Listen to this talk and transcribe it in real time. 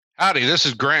Howdy, this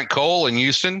is Grant Cole in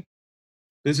Houston.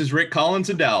 This is Rick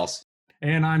Collins in Dallas.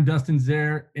 And I'm Dustin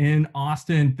Zare in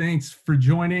Austin. Thanks for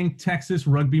joining Texas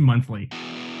Rugby Monthly.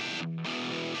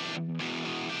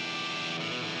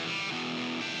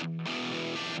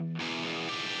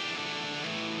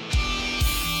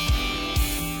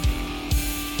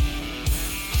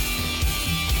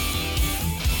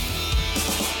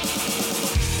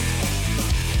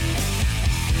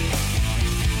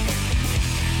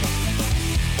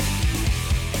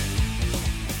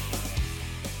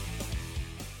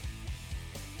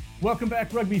 Welcome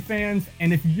back, rugby fans.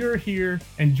 And if you're here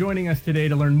and joining us today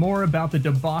to learn more about the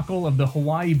debacle of the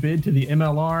Hawaii bid to the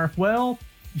MLR, well,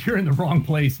 you're in the wrong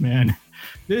place, man.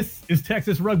 This is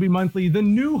Texas Rugby Monthly, the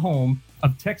new home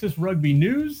of Texas rugby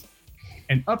news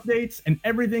and updates and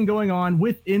everything going on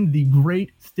within the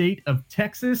great state of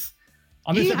Texas.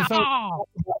 On this episode,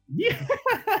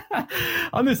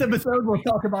 on this episode, we'll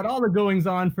talk about all the goings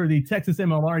on for the Texas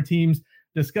MLR teams,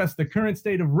 discuss the current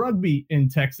state of rugby in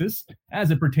Texas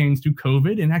as it pertains to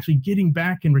COVID and actually getting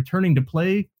back and returning to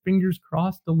play. Fingers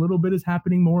crossed, a little bit is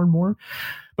happening more and more.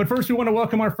 But first, we want to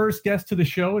welcome our first guest to the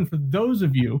show. And for those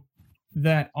of you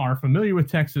that are familiar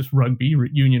with Texas Rugby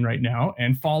Union right now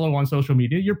and follow on social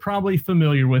media, you're probably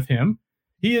familiar with him.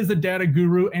 He is a data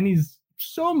guru and he's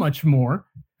so much more.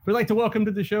 We'd like to welcome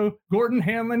to the show Gordon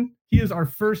Hanlon. He is our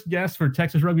first guest for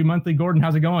Texas Rugby Monthly. Gordon,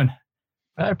 how's it going?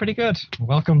 Pretty good.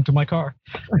 Welcome to my car.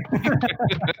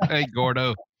 Hey,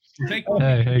 Gordo. Hey,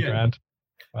 Grant.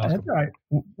 Welcome. That's all right.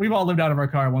 We've all lived out of our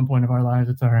car at one point of our lives.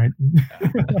 It's all right.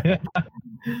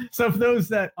 So for those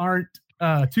that aren't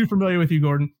too familiar with you,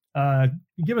 Gordon,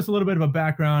 give us a little bit of a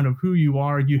background of who you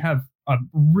are. You have a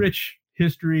rich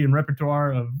history and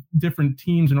repertoire of different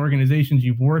teams and organizations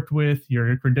you've worked with.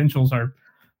 Your credentials are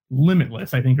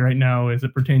limitless, I think, right now as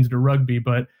it pertains to rugby.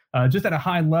 But just at a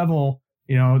high level,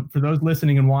 you know, for those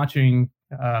listening and watching,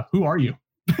 who are you?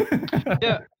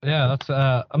 That's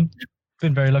I'm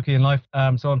been very lucky in life.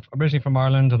 So I'm originally from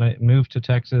Ireland and I moved to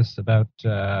Texas about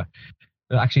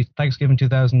actually Thanksgiving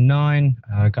 2009.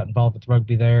 I got involved with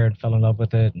rugby there and fell in love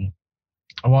with it. And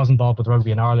I was involved with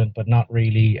rugby in Ireland, but not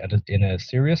really in a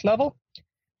serious level.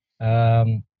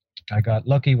 I got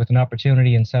lucky with an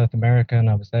opportunity in South America and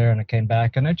I was there and I came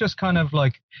back and I just kind of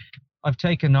like, I've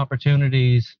taken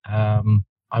opportunities.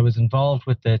 I was involved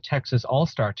with the Texas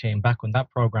All-Star team back when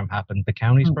that program happened, the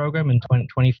counties program in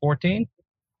 2014.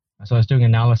 So I was doing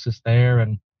analysis there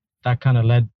and that kind of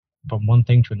led from one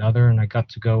thing to another. And I got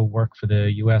to go work for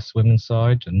the U.S. women's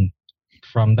side. And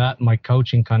from that, my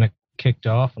coaching kind of kicked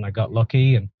off and I got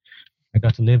lucky and I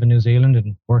got to live in New Zealand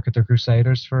and work at the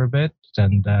Crusaders for a bit.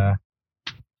 And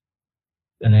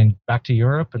then back to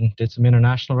Europe and did some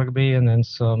international rugby and then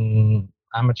some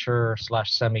amateur /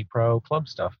 semi-pro club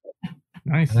stuff.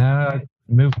 Nice. And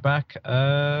moved back,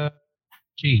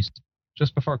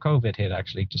 just before COVID hit,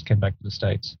 actually, just came back to the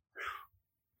States.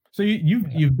 So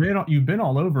you've been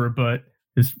all over, but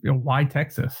why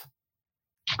Texas?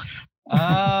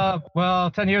 Well,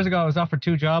 10 years ago, I was offered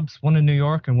 2 jobs, one in New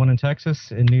York and one in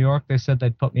Texas. In New York, they said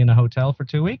they'd put me in a hotel for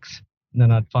 2 weeks, and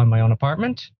then I'd find my own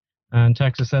apartment. And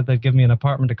Texas said they'd give me an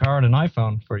apartment, a car, and an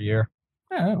iPhone for a year.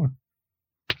 Oh.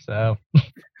 So...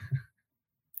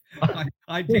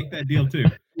 I'd take that deal too.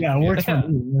 Yeah, it works for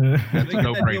me. I think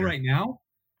no that deal right now.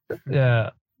 Yeah.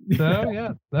 So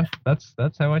yeah, that's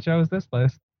how I chose this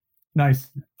place.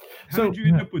 Nice. How did you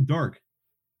end up with Dark?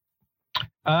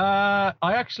 I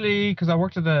actually, because I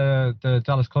worked at the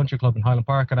Dallas Country Club in Highland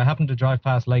Park, and I happened to drive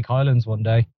past Lake Highlands one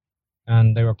day,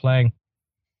 and they were playing.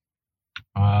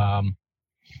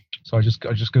 So I just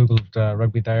googled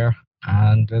rugby there,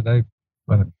 and they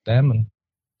went with them and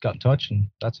got in touch, and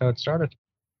that's how it started.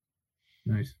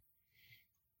 Nice.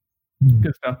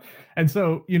 Good stuff. And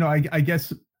so, you know, I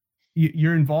guess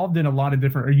you're involved in a lot of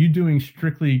different, are you doing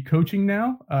strictly coaching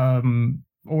now?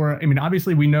 Or, I mean,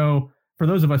 obviously we know for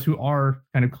those of us who are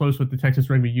kind of close with the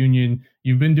Texas Rugby Union,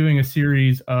 you've been doing a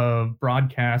series of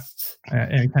broadcasts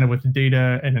and kind of with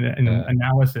data and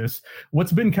analysis.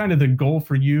 What's been kind of the goal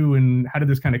for you and how did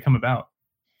this kind of come about?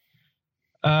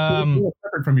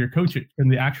 Separate from your coaching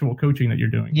and the actual coaching that you're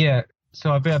doing. Yeah.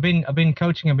 So I've been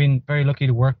coaching. I've been very lucky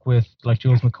to work with like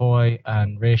Jules McCoy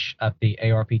and Rish at the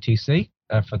ARPTC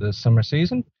for the summer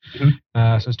season. Mm-hmm. So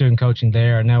I was doing coaching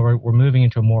there. Now we're moving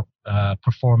into a more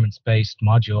performance-based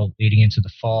module leading into the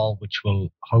fall, which will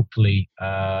hopefully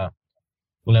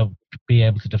we'll be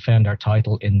able to defend our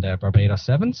title in the Barbados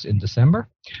Sevens in December.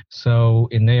 So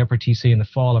in the ARPTC in the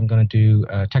fall, I'm going to do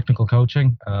technical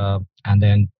coaching and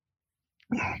then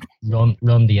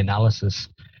run the analysis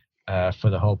for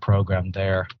the whole program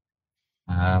there.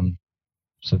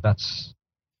 So that's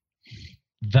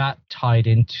that tied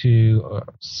into,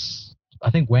 I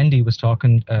think Wendy was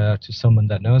talking to someone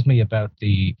that knows me about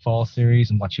the fall series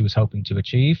and what she was hoping to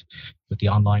achieve with the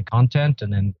online content.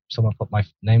 And then someone put my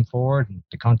name forward and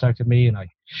they contacted me, and I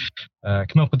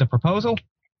came up with a proposal.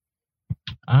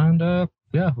 And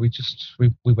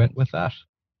we went with that.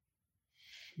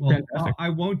 Well, I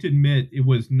won't admit it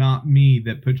was not me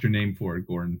that put your name forward,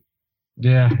 Gordon.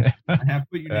 Yeah. I have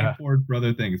put your name forward for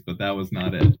other things, but that was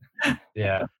not it.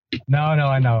 Yeah. No,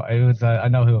 I know. It was. I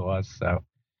know who it was. So.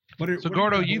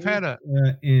 Gordo, you've had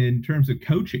in terms of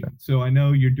coaching. So I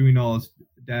know you're doing all this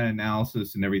data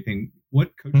analysis and everything.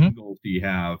 What coaching goals do you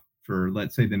have for,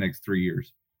 let's say, the next 3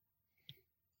 years?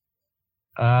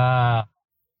 I'm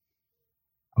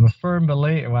a firm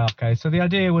believer. Well, okay. So the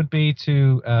idea would be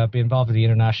to be involved at the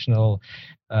international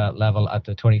level at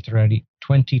the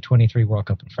 2023 World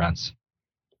Cup in France.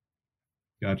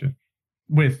 Gotcha.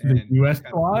 With the U.S.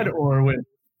 squad or with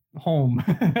home?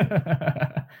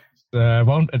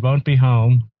 It won't be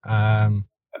home. We're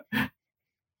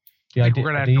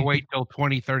gonna have to wait till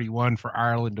 2031 for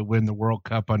Ireland to win the World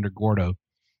Cup under Gordo.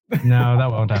 No, that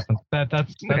won't happen. That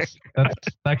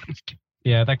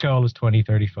goal is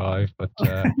 2035. But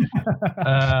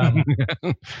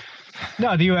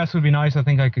no, the US would be nice. I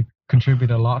think I could contribute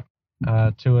a lot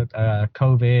to it.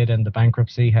 COVID and the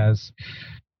bankruptcy has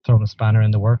thrown a spanner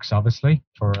in the works, obviously,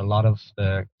 for a lot of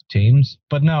the teams.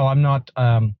 But no, I'm not.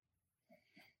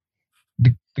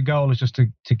 The goal is just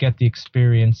to get the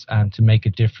experience and to make a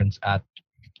difference at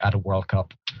a World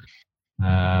Cup,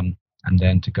 and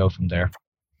then to go from there.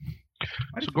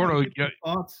 So, Gordo,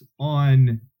 thoughts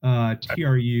on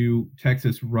TRU,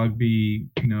 Texas rugby?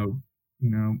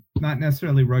 Not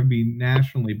necessarily rugby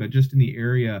nationally, but just in the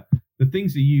area, the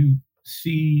things that you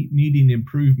see needing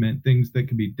improvement, things that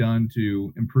can be done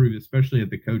to improve, especially at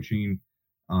the coaching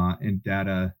and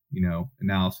data,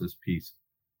 analysis piece.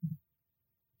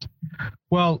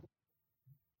 Well,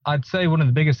 I'd say one of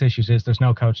the biggest issues is there's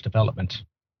no coach development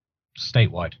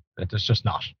statewide. There's just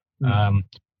not.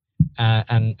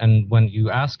 And when you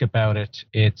ask about it,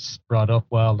 it's brought up,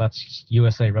 well, that's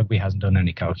USA Rugby hasn't done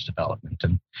any coach development.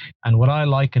 And what I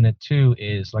liken it to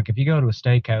is, like, if you go to a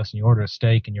steakhouse and you order a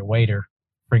steak and your waiter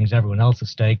brings everyone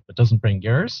else's steak but doesn't bring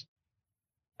yours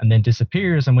and then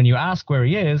disappears, and when you ask where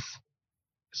he is,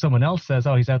 someone else says,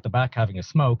 oh, he's out the back having a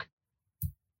smoke.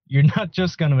 You're not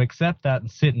just going to accept that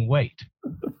and sit and wait.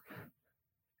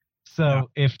 So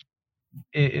if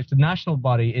the national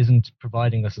body isn't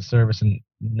providing us a service and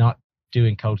not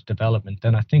doing coach development,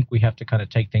 then I think we have to kind of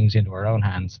take things into our own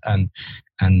hands. And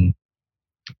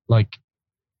like,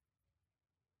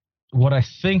 what I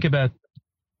think about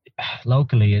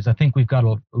locally is I think we've got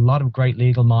a lot of great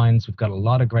legal minds. We've got a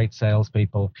lot of great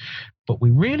salespeople, but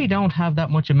we really don't have that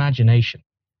much imagination.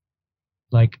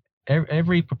 Like,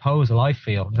 every proposal I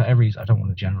feel, I don't want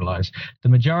to generalize, the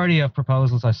majority of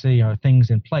proposals I see are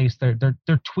things in place. They're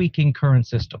tweaking current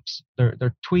systems.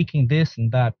 They're tweaking this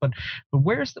and that. But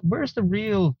where's the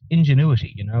real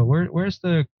ingenuity? Where's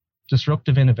the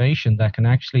disruptive innovation that can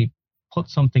actually put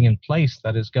something in place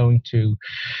that is going to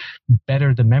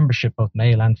better the membership, both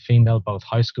male and female, both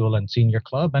high school and senior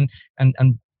club, and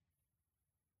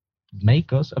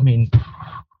make us,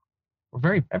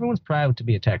 everyone's proud to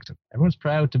be a Texan. Everyone's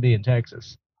proud to be in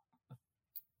Texas.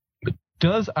 But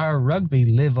does our rugby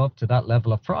live up to that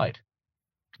level of pride?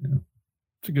 Yeah.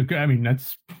 It's a good.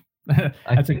 That's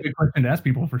a good question to ask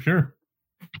people for sure.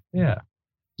 Yeah.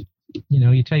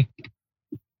 You take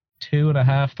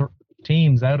 2.5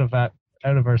 teams out of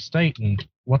our state, and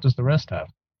what does the rest have?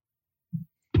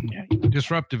 Yeah.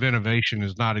 Disruptive innovation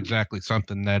is not exactly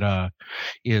something that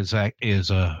is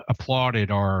applauded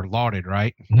or lauded,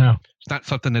 right? No, it's not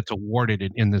something that's awarded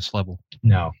in this level.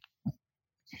 No.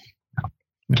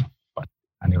 But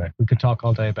anyway, we could talk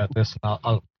all day about this.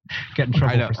 I'll get in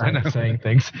trouble for saying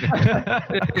things.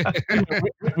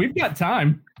 We've got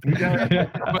time. Okay.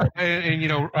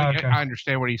 I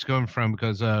understand where he's coming from,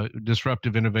 because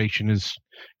disruptive innovation is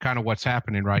kind of what's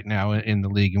happening right now in the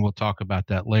league, and we'll talk about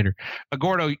that later.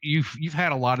 Gordo, you've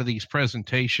had a lot of these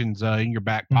presentations in your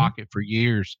back pocket for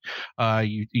years.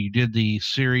 You did the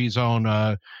series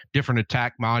on different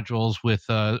attack modules with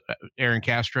Aaron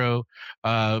Castro.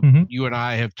 You and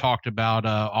I have talked about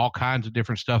all kinds of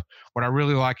different stuff. What I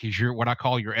really like is what I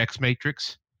call your X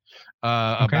matrix,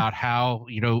 about how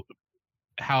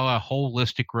a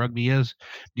holistic rugby is.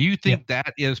 Do you think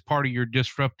that is part of your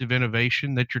disruptive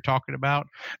innovation that you're talking about?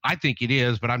 I think it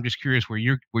is, but I'm just curious where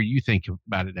you think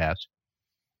about it as.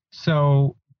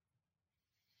 So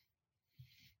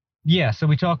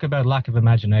we talk about lack of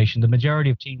imagination. The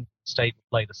majority of teams in the state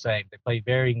play the same. They play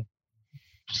varying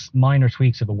minor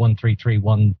tweaks of a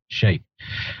 1-3-3-1 shape.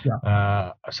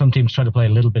 Yeah. Some teams try to play a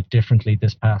little bit differently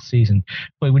this past season.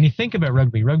 But when you think about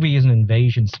rugby is an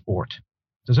invasion sport.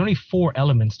 There's only 4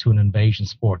 elements to an invasion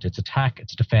sport. It's attack,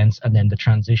 it's defense, and then the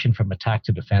transition from attack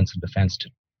to defense and defense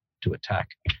to attack.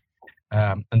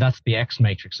 And that's the X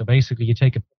matrix. So basically you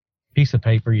take a piece of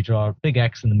paper, you draw a big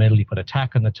X in the middle, you put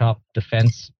attack on the top,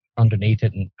 defense underneath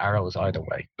it, and arrows either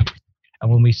way. And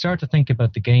when we start to think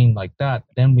about the game like that,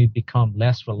 then we become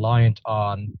less reliant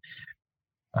on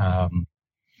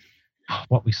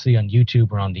what we see on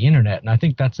YouTube or on the internet. And I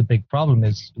think that's a big problem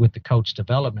is with the coach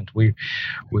development. We're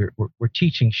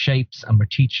teaching shapes and we're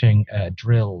teaching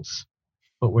drills,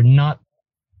 but we're not,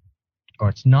 or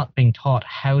it's not being taught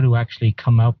how to actually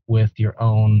come up with your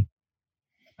own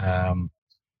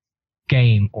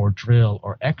game or drill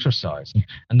or exercise.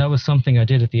 And that was something I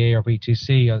did at the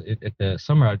ARBTC at the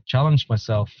summer. I challenged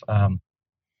myself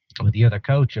with the other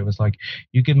coach. It was like,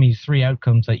 you give me 3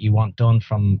 outcomes that you want done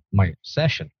from my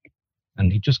session.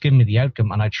 And he just gave me the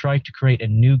outcome. And I tried to create a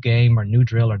new game or new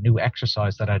drill or new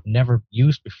exercise that I'd never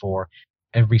used before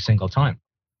every single time.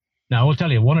 Now, I will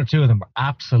tell you, 1 or 2 of them were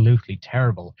absolutely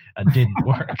terrible and didn't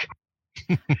work.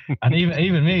 And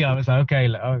even me, I was like,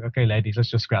 okay, ladies, let's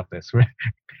just scrap this.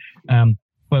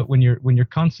 But when you're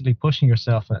constantly pushing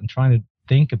yourself and trying to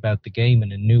think about the game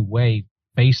in a new way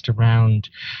based around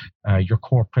your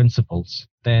core principles,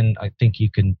 then I think you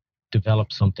can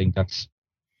develop something that's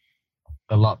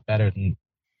a lot better than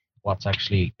what's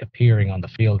actually appearing on the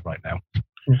field right now.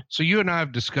 So you and I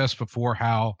have discussed before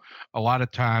how a lot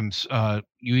of times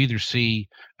you either see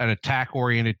an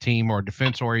attack-oriented team or a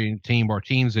defense-oriented team or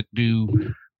teams that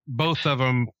do both of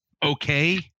them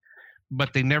okay,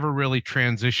 but they never really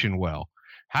transition well.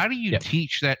 How do you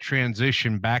teach that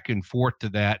transition back and forth to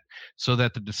that so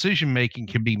that the decision-making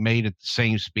can be made at the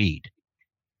same speed?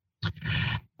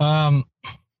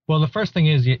 Well, the first thing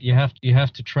is you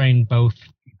have to train both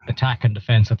attack and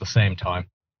defense at the same time.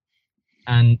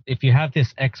 And if you have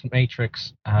this X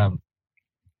matrix,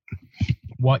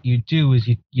 what you do is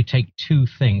you take 2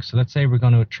 things. So let's say we're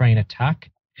going to train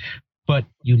attack, but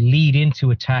you lead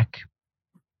into attack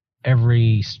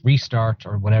every restart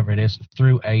or whatever it is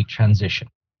through a transition.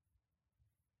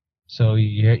 So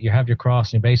you have your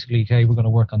cross and you basically, okay, we're going to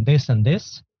work on this and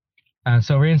this. And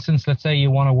so, for instance, let's say you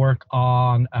want to work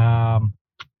on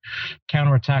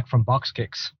counterattack from box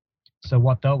kicks. So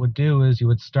what that would do is you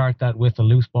would start that with a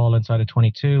loose ball inside of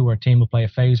 22 where a team will play a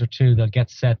phase or 2. They'll get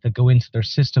set. They'll go into their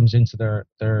systems, into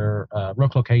their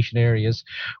ruck location areas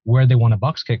where they want to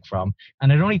box kick from.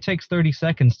 And it only takes 30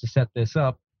 seconds to set this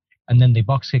up. And then they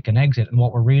box kick and exit. And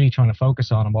what we're really trying to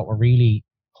focus on and what we're really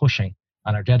pushing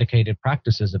on our dedicated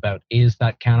practices about is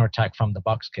that counterattack from the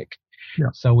box kick. Yeah.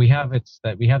 So we have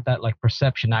that like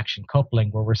perception action coupling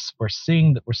where we're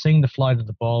seeing the flight of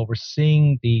the ball, we're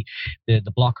seeing the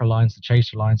blocker lines, the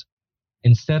chaser lines,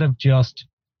 instead of just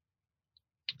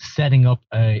setting up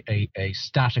a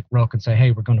static ruck and say,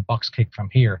 hey, we're going to box kick from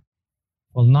here.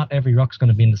 Well, not every ruck's going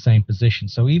to be in the same position.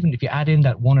 So even if you add in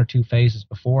that 1 or 2 phases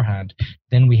beforehand,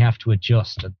 then we have to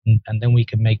adjust and then we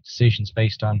can make decisions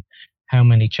based on how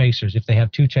many chasers, if they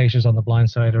have 2 chasers on the blind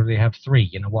side or they have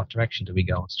 3, what direction do we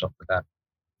go and stuff like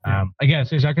that. Again,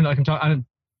 so I can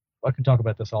talk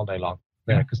about this all day long.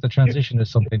 Because the transition is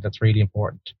something that's really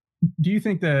important. Do you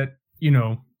think that,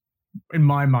 in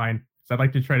my mind, so I'd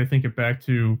like to try to think it back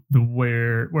to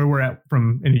where we're at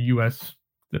in the US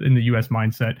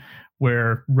mindset,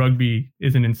 where rugby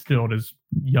isn't instilled as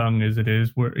young as it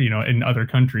is where, in other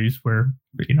countries where,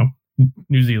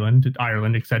 New Zealand,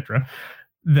 Ireland, etc.,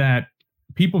 that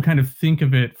people kind of think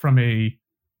of it from a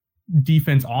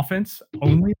defense offense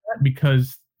only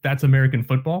because that's American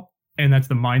football. And that's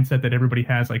the mindset that everybody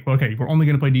has. Like, okay, we're only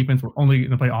going to play defense. We're only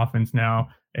going to play offense now.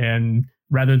 And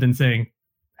rather than saying,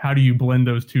 how do you blend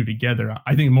those 2 together?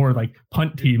 I think more like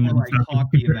punt team. More like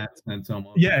hockey in that sense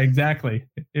almost. Yeah, exactly.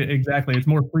 It's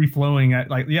more free flowing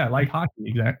like hockey,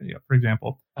 exactly. Yeah, for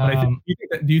example. But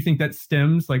do you think that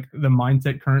stems, like the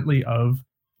mindset currently of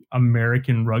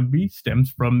American rugby stems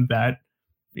from that,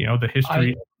 the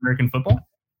history of American football?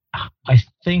 I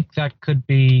think that could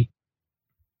be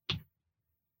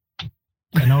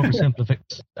an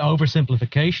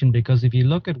oversimplification, because if you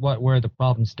look at where the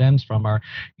problem stems from,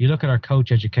 you look at our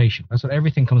coach education. That's what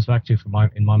everything comes back to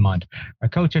in my mind. Our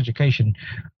coach education,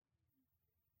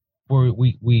 where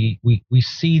we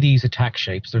see these attack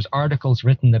shapes. There's articles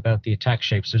written about the attack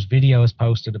shapes. There's videos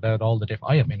posted about all the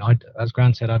different. As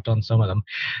Grant said, I've done some of them.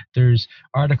 There's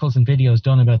articles and videos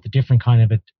done about the different kind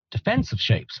of defensive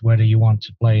shapes, whether you want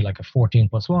to play like a 14+1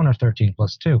 or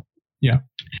 13+2. Yeah.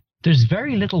 There's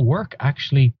very little work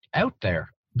actually out there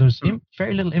there's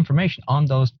very little information on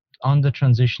the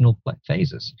transitional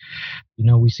phases.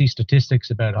 We see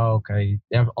statistics about,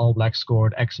 All Blacks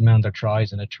scored X amount of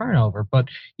tries in a turnover, but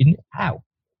how?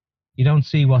 You don't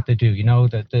see what they do.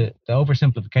 That the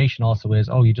oversimplification also is,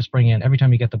 you just bring in, every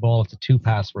time you get the ball, it's a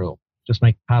 2-pass rule. Just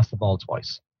pass the ball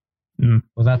twice.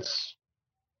 Well,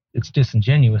 it's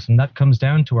disingenuous, and that comes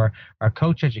down to our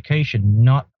coach education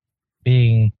not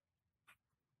being,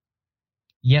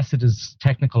 yes, it is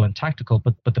technical and tactical,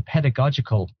 but the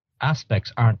pedagogical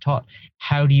aspects aren't taught.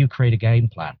 How do you create a game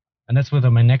plan? And that's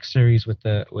within my next series with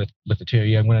the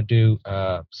TRU. I'm going to do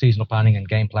seasonal planning and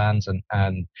game plans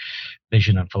and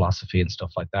vision and philosophy and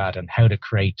stuff like that, and how to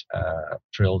create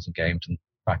drills and games and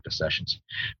practice sessions.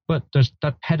 But there's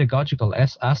that pedagogical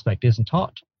aspect isn't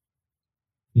taught.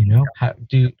 How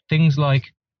do things like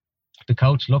the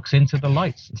coach looks into the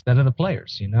lights instead of the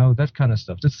players, that kind of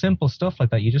stuff. Just simple stuff like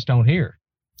that you just don't hear.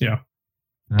 Yeah.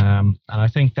 And I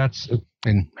think that's...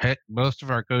 And heck, most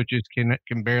of our coaches can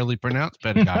barely pronounce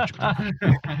pedagogical.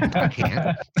 I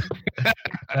can't.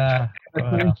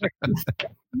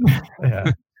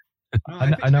 Yeah.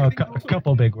 I know a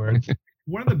couple big words.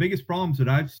 One of the biggest problems that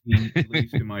I've seen, at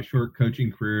least in my short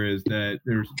coaching career, is that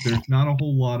there's not a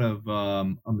whole lot of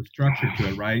structure to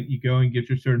it, right? You go and get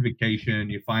your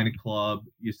certification, you find a club,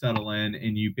 you settle in,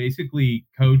 and you basically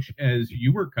coach as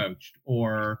you were coached,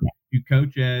 or you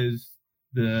coach as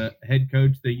the head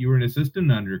coach that you were an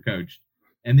assistant under coached.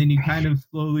 And then you kind of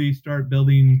slowly start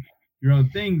building your own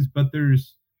things, but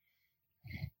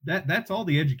that's all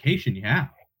the education you have.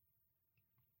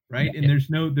 Right. And there's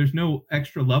no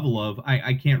extra level of,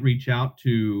 I can't reach out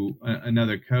to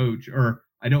another coach, or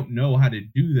I don't know how to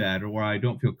do that, or I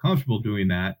don't feel comfortable doing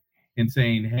that, and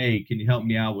saying, hey, can you help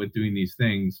me out with doing these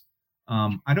things?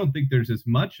 I don't think there's as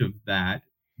much of that,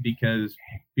 because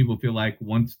people feel like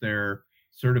once they're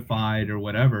certified or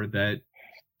whatever, that,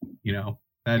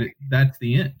 that's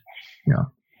the end. Yeah.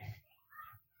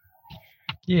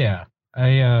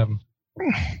 Yeah.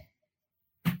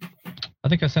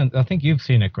 I think you've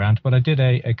seen it, Grant, but I did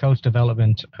a coach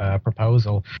development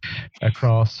proposal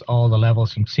across all the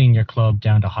levels from senior club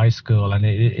down to high school. And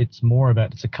it's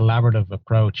a collaborative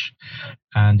approach,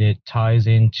 and it ties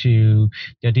into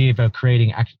the idea about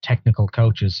creating technical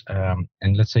coaches.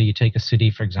 And let's say you take a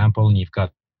city, for example, and you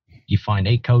find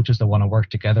 8 coaches that want to work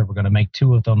together. We're going to make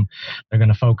 2 of them. They're going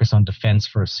to focus on defense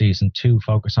for a season, 2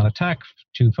 focus on attack,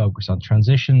 2 focus on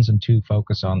transitions, and 2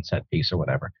 focus on set piece or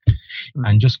whatever.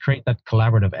 And just create that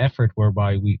collaborative effort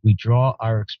whereby we draw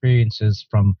our experiences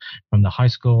from the high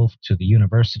school to the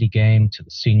university game to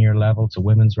the senior level to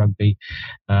women's rugby.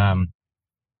 And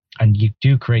you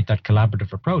do create that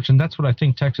collaborative approach. And that's what I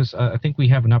think Texas, I think we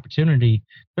have an opportunity,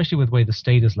 especially with the way the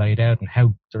state is laid out and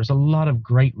how there's a lot of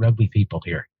great rugby people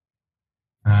here.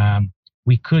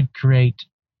 We could create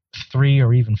 3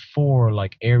 or even 4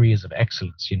 areas of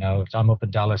excellence. If I'm up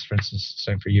in Dallas, for instance,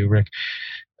 same for you, Rick.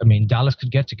 I mean, Dallas could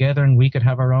get together and we could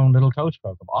have our own little coach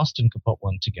program. Austin could put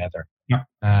one together. Yeah.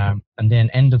 And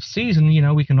then end of season,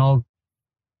 we can all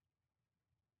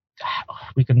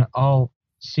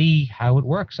see how it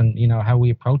works and how we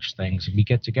approach things. We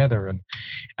get together and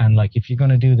if you're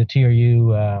going to do the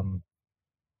TRU,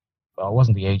 it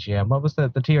wasn't the AGM. What was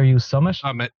the TRU summit?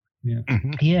 Summit. Yeah.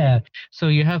 Yeah. So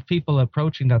you have people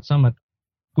approaching that summit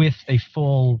with a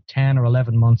full 10 or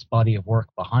 11 months body of work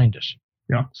behind it.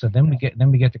 Yeah. So then we get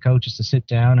the coaches to sit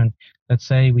down, and let's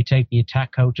say we take the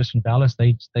attack coaches from Dallas.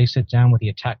 They sit down with the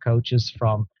attack coaches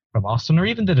from Austin, or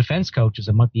even the defense coaches.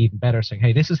 It might be even better, saying,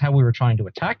 hey, this is how we were trying to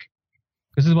attack.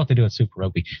 This is what they do at Super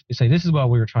Rugby. They say, this is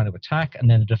what we were trying to attack. And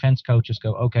then the defense coaches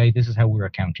go, okay, this is how we were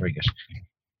countering it.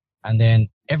 And then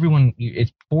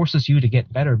it forces you to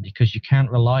get better, because you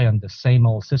can't rely on the same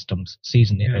old systems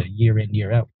year in,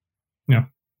 year out. Yeah.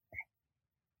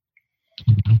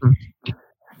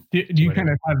 Do you kind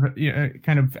of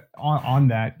have, on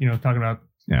that, talking about,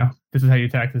 this is how you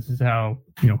attack, this is how,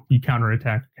 you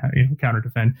counterattack, counter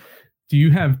defend. Do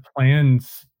you have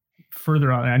plans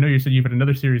further on? I know you said you've got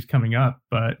another series coming up,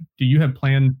 but do you have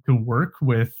plans to work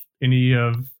with any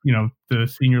of the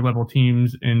senior level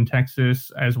teams in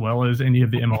Texas, as well as any of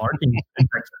the MLR teams in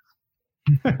Texas?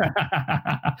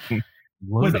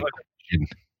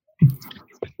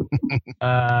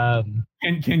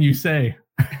 Can you say?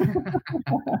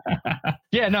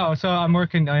 Yeah, no. So I am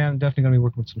definitely going to be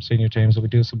working with some senior teams. We'll be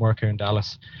doing some work here in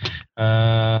Dallas.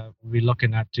 We'll be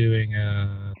looking at doing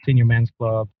a senior men's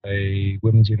club, a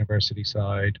women's university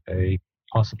side,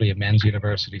 possibly a men's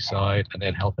university side, and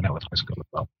then helping out with high school as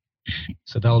well.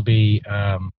 So that'll be,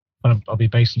 I'll be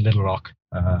based in Little Rock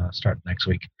starting next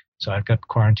week. So I've got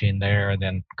quarantine there, and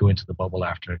then go into the bubble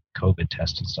after COVID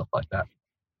test and stuff like that.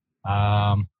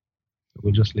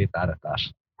 We'll just leave that at that.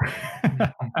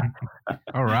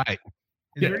 All right.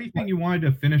 Is there anything you wanted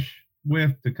to finish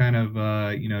with to kind of,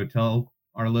 tell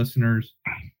our listeners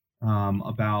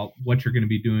about what you're going to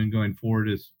be doing going forward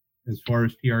as far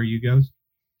as TRU goes?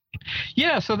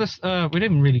 Yeah, so this we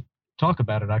didn't really talk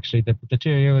about it actually. The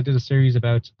TRU did a series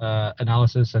about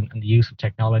analysis and the use of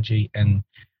technology, and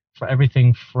for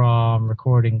everything from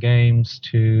recording games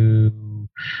to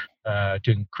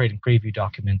creating preview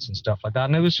documents and stuff like that.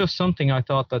 And it was just something I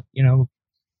thought that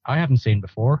I haven't seen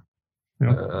before.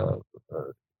 Yeah.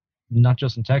 Not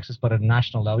just in Texas, but at a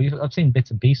national level. I've seen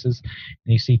bits and pieces,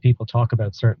 and you see people talk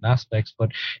about certain aspects, but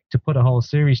to put a whole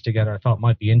series together, I thought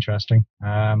might be interesting.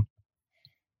 I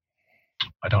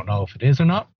don't know if it is or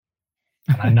not.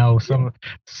 And I know some of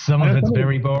it's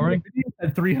very boring.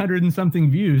 Had 300 and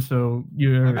something views, so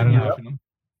you're up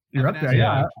there.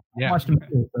 Yeah. I watched them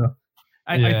too, so.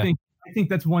 I think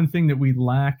that's one thing that we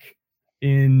lack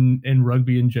in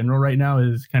rugby in general right now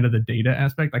is kind of the data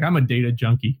aspect. Like, I'm a data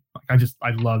junkie. Like,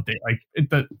 I love data.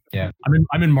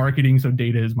 I'm in marketing, so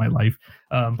data is my life.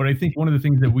 But I think one of the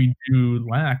things that we do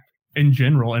lack in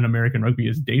general in American rugby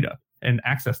is data and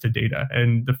access to data.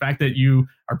 And the fact that you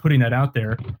are putting that out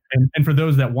there, and for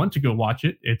those that want to go watch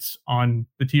it, it's on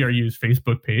the TRU's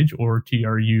Facebook page or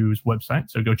TRU's website.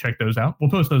 So go check those out. We'll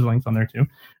post those links on there too.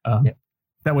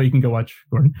 That way you can go watch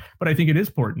Gordon. But I think it is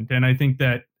important. And I think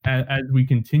that as we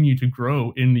continue to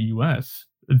grow in the US,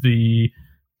 the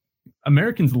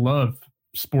Americans love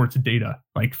sports data,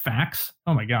 like facts.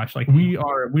 Oh my gosh. Like we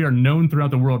are known throughout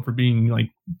the world for being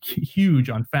like huge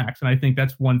on facts. And I think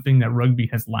that's one thing that rugby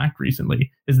has lacked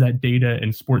recently is that data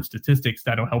and sports statistics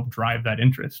that'll help drive that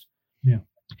interest. Yeah.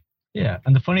 Yeah.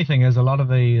 And the funny thing is a lot of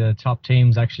the top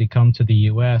teams actually come to the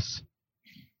US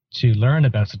to learn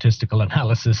about statistical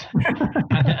analysis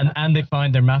and they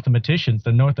find their mathematicians,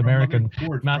 the North American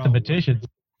mathematicians. Probably.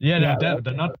 Yeah, they're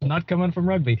not coming from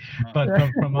rugby, but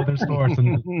from other sports.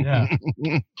 And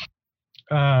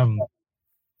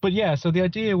but yeah, so the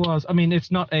idea was, I mean,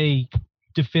 it's not a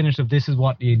definitive, this is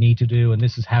what you need to do and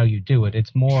this is how you do it.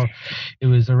 It's more, it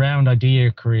was around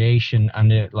idea creation,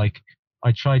 and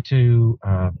I tried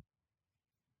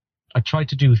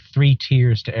to do 3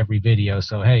 tiers to every video.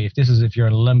 So, hey, if you're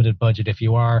on a limited budget, if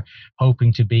you are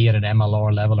hoping to be at an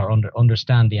MLR level or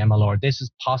understand the MLR, this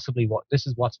is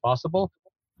what's possible.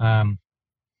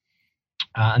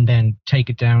 And then take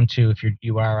it down to if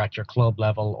you are at your club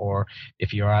level, or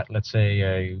if you're at, let's say,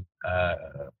 a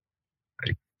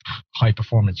high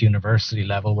performance university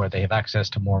level where they have access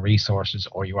to more resources,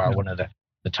 or you are one of the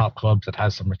top clubs that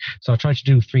has some. So I tried to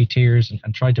do 3 tiers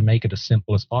and tried to make it as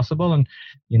simple as possible. And,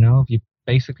 you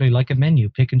basically like a menu,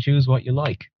 pick and choose what you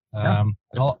like.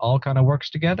 It all kind of works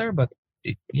together, but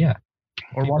or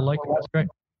people like it, that's great.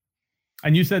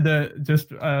 And you said just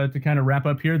to kind of wrap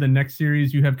up here, the next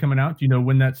series you have coming out, do you know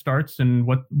when that starts and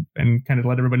kind of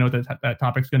let everybody know what that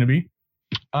topic's going to be?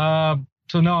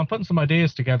 So no, I'm putting some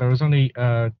ideas together. It was only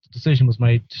decision was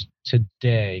made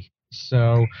today.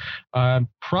 So I'm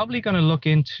probably going to look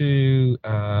into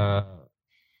as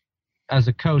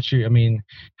a coach, I mean,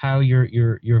 how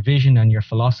your vision and your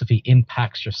philosophy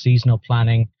impacts your seasonal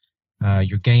planning,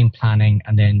 your game planning,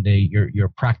 and then your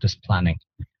practice planning.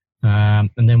 And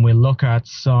then we'll look at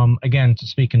some, again,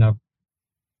 speaking of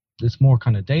this more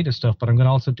kind of data stuff, but I'm going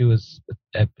to also do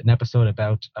an episode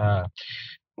about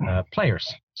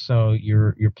players. So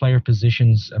your player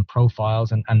positions and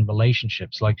profiles and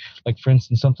relationships. Like for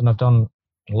instance, something I've done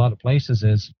in a lot of places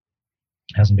is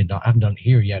I haven't done it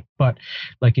here yet, but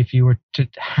like if you were to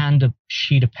hand a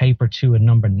sheet of paper to a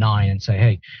number 9 and say,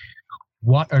 hey,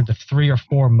 what are the 3 or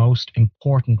 4 most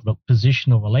important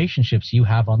positional relationships you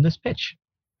have on this pitch?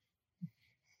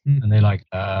 And they're like,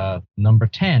 number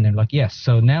 10. And like, yes.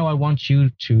 So now I want you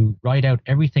to write out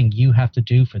everything you have to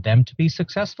do for them to be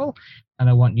successful. And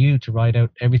I want you to write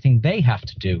out everything they have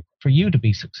to do for you to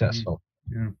be successful.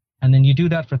 Yeah. And then you do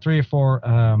that for 3 or 4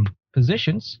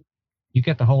 positions. You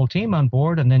get the whole team on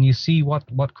board, and then you see what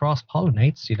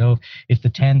cross-pollinates. If the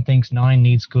 10 thinks 9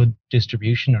 needs good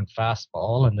distribution and fast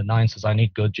ball, and the 9 says, I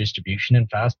need good distribution and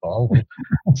fast ball, well,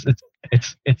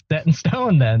 it's set in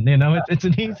stone then. It's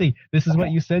an easy, this is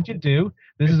what you said you'd do.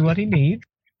 This is what he needs.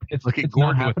 Look at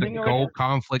Gordon with the goal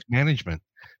conflict management.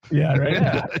 Yeah,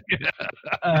 right.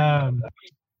 Yeah.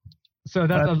 So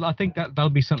I think that'll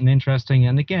be something interesting.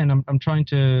 And again, I was trying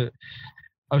to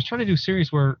do a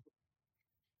series where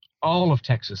all of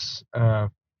Texas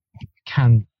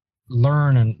can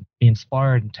learn and be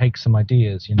inspired and take some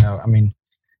ideas. I mean,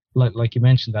 like you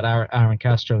mentioned, that Aaron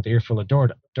Castro, the earful of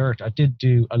dirt. I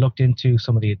looked into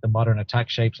some of the modern attack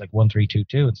shapes like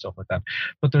 1-3-2-2 and stuff like that.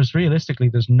 But there's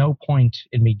no point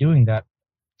in me doing that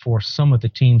for some of the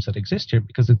teams that exist here,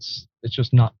 because it's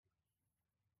just not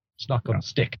going to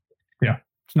stick. Yeah,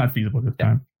 it's not feasible this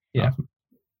time. Yeah, awesome.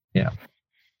 Yeah.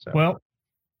 So. Well,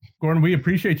 Gordon, we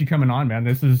appreciate you coming on, man.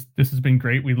 This has been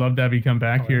great. We'd love to have you come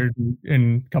back here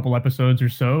in a couple episodes or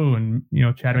so, and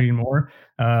chatting more.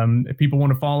 If people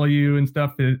want to follow you and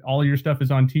stuff, all your stuff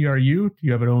is on TRU. Do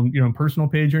you have your own personal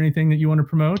page or anything that you want to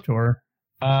promote? Or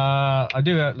I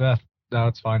do. No,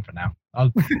 it's fine for now. I'll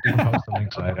post the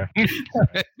links later. You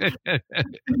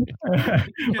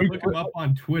can look him up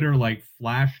on Twitter like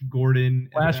Flash Gordon.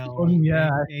 Gordon, yeah.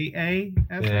 AA. Yeah.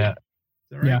 Is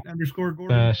that right? Yeah. Underscore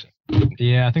Gordon.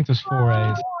 Yeah, I think there's 4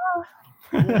 A's.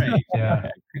 4 A's. Yeah.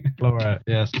 Laura.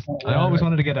 Yes. I always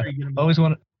wanted to get I always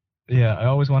wanted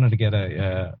to get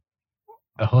a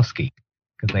husky,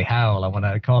 because they howl. And when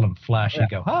I call them Flash, you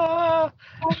go, ah.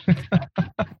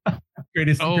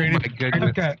 Greatest my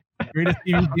goodness. Greatest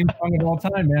theme song of all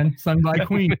time, man. Sung by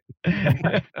Queen. All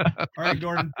right,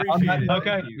 Gordon. Appreciate it.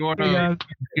 Okay. Gordon,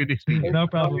 good to see you. No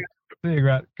problem. See you,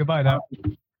 Grant. Goodbye now.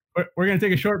 We're going to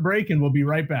take a short break, and we'll be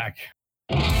right back.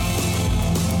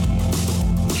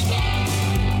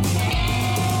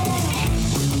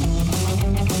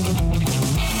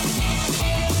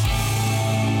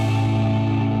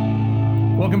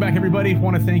 Welcome back, everybody.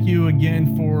 Want to thank you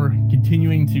again for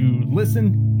continuing to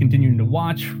listen, continuing to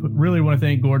watch. Really want to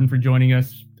thank Gordon for joining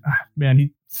us. Man,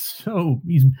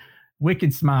 he's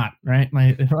wicked smart, right?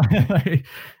 We'll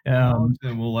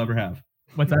ever have.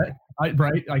 What's that?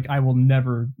 Right? Like, I will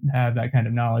never have that kind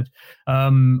of knowledge.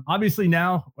 Obviously,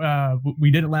 now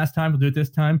we did it last time. We'll do it this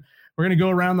time. We're going to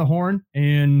go around the horn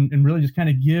and really just kind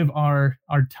of give our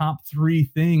top 3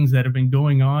 things that have been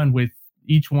going on with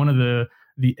each one of the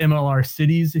MLR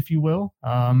cities, if you will.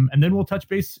 And then we'll touch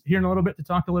base here in a little bit to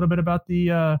talk a little bit about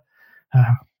the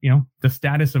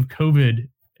status of COVID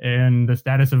and the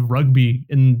status of rugby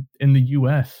in the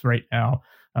U.S. right now.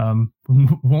 We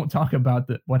won't talk about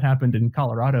what happened in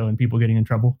Colorado and people getting in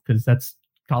trouble, because that's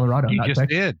Colorado. You just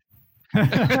did. Is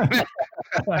that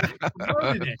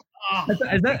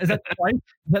twice?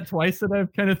 Is that twice that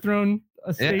I've kind of thrown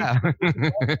a state? Yeah.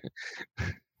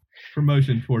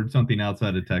 Promotion towards something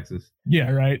outside of Texas.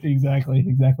 Yeah, right. Exactly.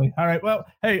 All right. Well,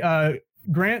 hey,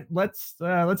 Grant, let's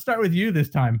start with you this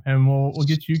time, and we'll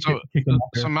get you kicking off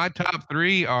here. So my top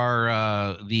 3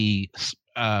 are the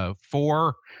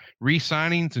 4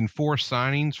 re-signings and 4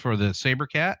 signings for the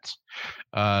SaberCats.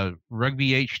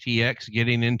 Rugby HTX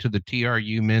getting into the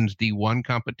TRU men's D1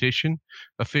 competition,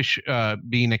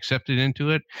 being accepted into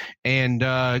it, and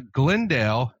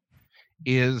Glendale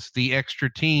is the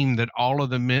extra team that all of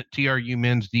the TRU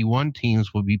men's D1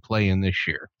 teams will be playing this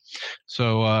year.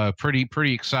 So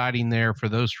pretty exciting there for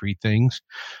those 3 things.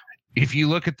 If you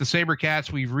look at the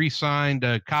SaberCats, we've re-signed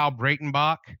Kyle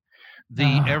Breitenbach,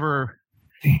 the ever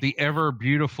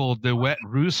beautiful DeWitt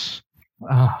Roos,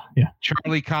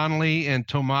 Charlie Connolly, and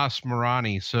Tomas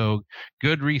Morani. So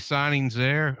good re-signings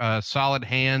there. Solid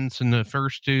hands in the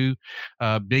first 2.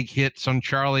 Big hits on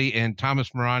Charlie, and Thomas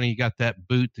Morani got that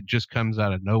boot that just comes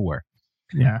out of nowhere.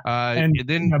 Yeah. And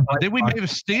then we made a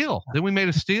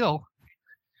steal.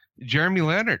 Jeremy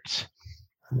Leonard's.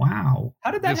 Wow. How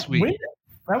did that this week?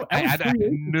 I have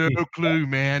no clue,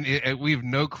 man. We have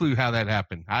no clue how that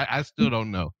happened. I still don't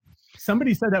know.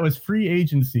 Somebody said that was free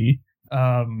agency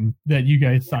that you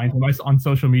guys signed on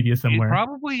social media somewhere. It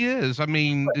probably is. I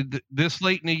mean, this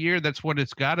late in the year, that's what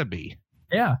it's got to be.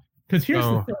 Yeah, because here's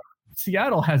the thing: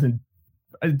 Seattle hasn't.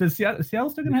 Does Seattle still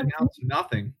gonna have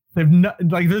nothing? They've not,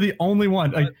 they're the only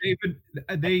one.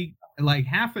 They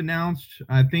half announced,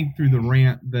 I think, through the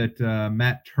rant that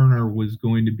Matt Turner was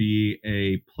going to be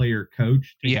a player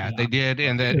coach. Yeah, they did,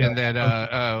 and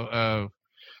that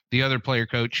the other player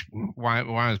coach,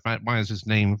 why is his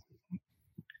name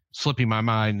slipping my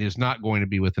mind, is not going to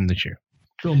be with him this year.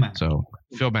 Phil Mack. So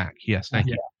Phil Mack, yes, thank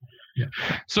you. Yeah.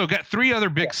 So got 3 other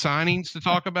big signings to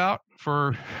talk about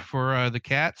for the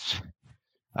Cats.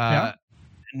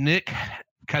 Nick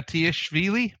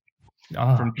Katiashvili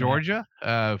from Georgia,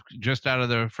 just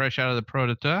fresh out of the Pro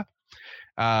Data.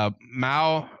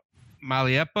 Mao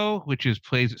Maliepo, which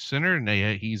plays at center, and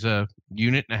he's a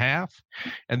unit and a half.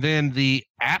 And then the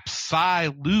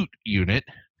Absolute unit,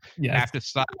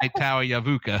 Apsai Tawa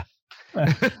Yavuka,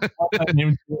 That's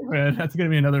going to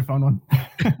be another fun one.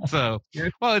 So,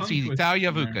 well, it's easy.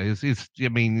 Talyavuka is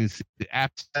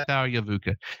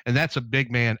Talyavuka, and that's a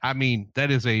big man. I mean,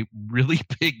 that is a really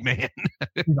big man.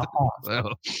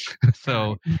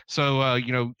 so,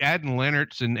 adding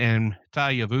Leonards and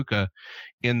Talyavuka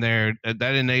in there,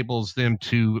 that enables them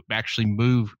to actually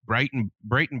move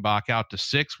Breitenbach out to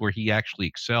 6, where he actually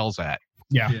excels at.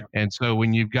 Yeah. And so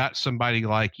when you've got somebody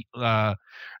like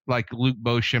Luke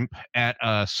Beauchamp at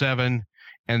 7,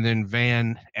 and then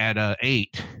Van at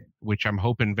 8, which I'm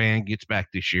hoping Van gets back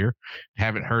this year.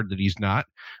 Haven't heard that he's not,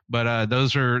 but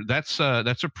that's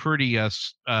a pretty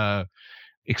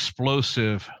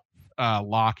explosive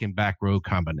lock and back row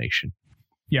combination.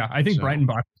 Yeah, I think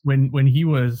Breitenbach, when he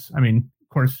was, I mean, of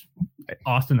course,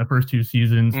 Austin the first 2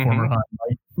 seasons, former Hunt,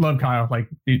 love Kyle,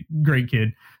 great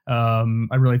kid.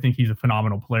 I really think he's a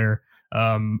phenomenal player.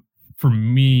 For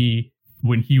me,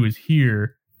 when he was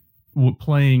here,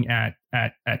 playing at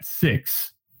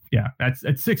 6, that's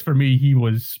at 6 for me.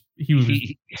 He's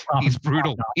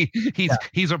brutal.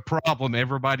 He's a problem.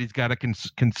 Everybody's got to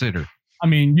consider. I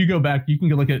mean, you go back, you can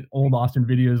go look at old Austin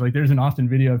videos. Like there's an Austin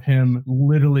video of him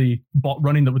literally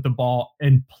running with the ball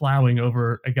and plowing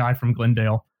over a guy from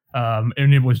Glendale.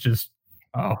 And it was just,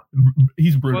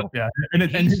 he's brutal. Well, and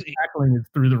his tackling is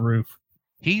through the roof.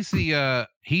 He's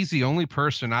the only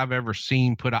person I've ever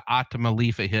seen put a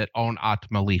Atamalifa hit on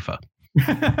Atamalifa.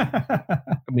 I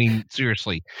mean,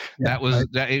 seriously, I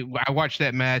watched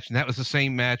that match, and that was the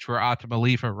same match where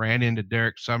Atamalifa ran into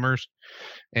Derek Summers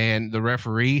and the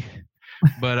referee.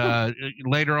 But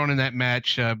later on in that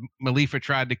match, Malifa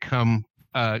tried to come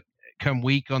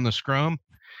weak on the scrum,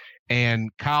 and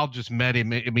Kyle just met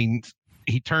him. I mean,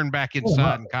 he turned back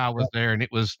inside, and Kyle was there, and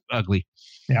it was ugly.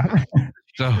 Yeah.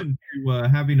 So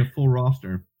having a full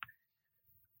roster.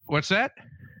 What's that?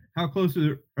 How close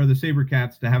are the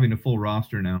SaberCats to having a full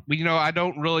roster now? Well, I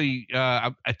don't really.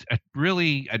 I'm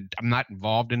not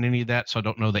involved in any of that, so I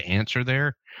don't know the answer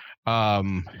there. I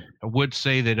would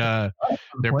say that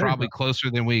they're probably closer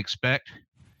than we expect.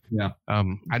 Yeah.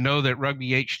 I know that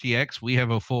Rugby HTX, we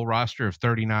have a full roster of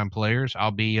 39 players.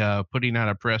 I'll be putting out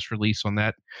a press release on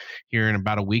that here in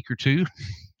about a week or two,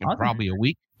 probably a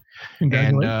week.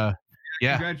 Congratulations. And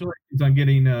congratulations on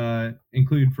getting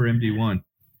included for MD1.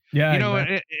 Yeah,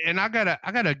 and I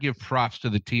gotta give props to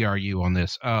the TRU on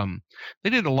this. They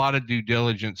did a lot of due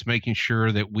diligence, making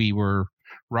sure that we were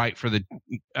right for the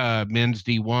men's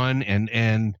D1,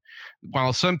 and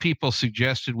while some people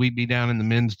suggested we be down in the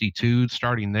men's D2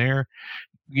 starting there,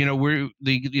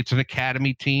 it's an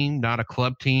academy team, not a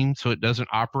club team, so it doesn't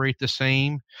operate the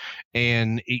same.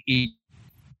 And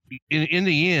in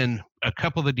the end, a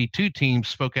couple of the D2 teams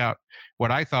spoke out what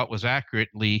I thought was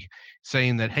accurately,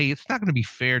 saying that, hey, it's not going to be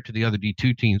fair to the other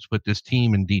D2 teams with this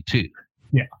team in D2.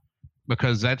 Yeah.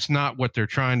 Because that's not what they're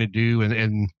trying to do, and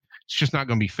it's just not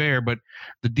going to be fair. But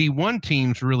the D1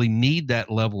 teams really need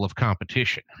that level of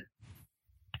competition.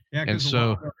 Yeah, and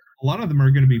so a lot of them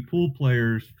are going to be pool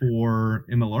players for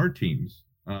MLR teams.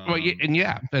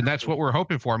 And that's what we're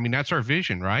hoping for. I mean, that's our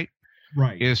vision, right?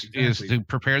 Right. Is to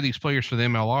prepare these players for the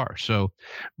MLR. So,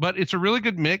 but it's a really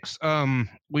good mix.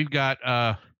 We've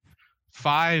got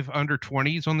 5 under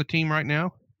 20s on the team right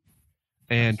now,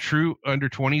 and true under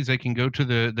 20s. They can go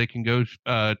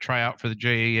try out for the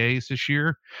JAAs this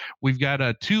year. We've got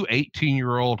 2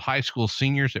 18-year-old high school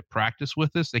seniors that practice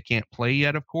with us. They can't play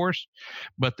yet, of course,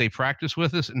 but they practice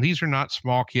with us, and these are not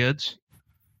small kids.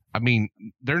 I mean,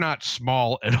 they're not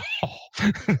small at all.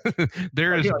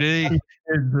 They're as big.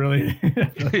 Really,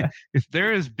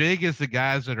 they're as big as the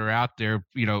guys that are out there,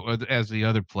 as the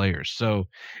other players. So,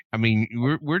 I mean,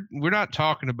 we're not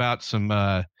talking about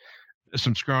some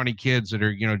scrawny kids that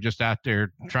are just out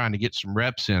there trying to get some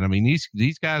reps in. I mean,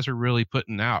 these guys are really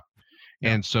putting out,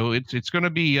 and so it's going to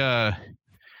be.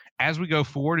 As we go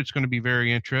forward, it's going to be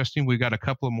very interesting. We've got a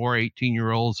couple of more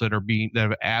 18-year-olds that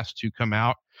have asked to come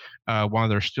out while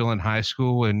they're still in high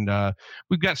school, and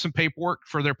we've got some paperwork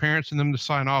for their parents and them to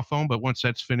sign off on. But once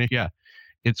that's finished,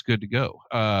 it's good to go.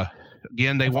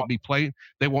 Again, they won't be playing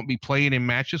in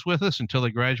matches with us until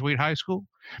they graduate high school,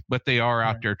 but they are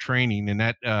out there training, and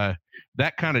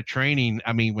that kind of training.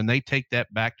 I mean, when they take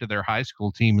that back to their high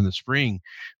school team in the spring,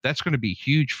 that's going to be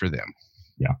huge for them.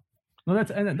 Yeah. Well,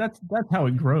 that's how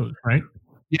it grows, right?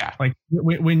 Yeah. Like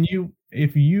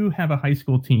if you have a high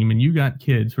school team and you got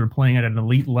kids who are playing at an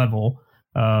elite level,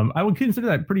 I would consider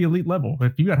that pretty elite level.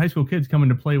 If you got high school kids coming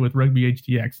to play with Rugby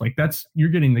HTX, like you're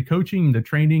getting the coaching, the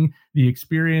training, the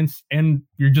experience, and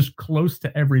you're just close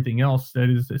to everything else that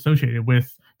is associated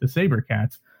with the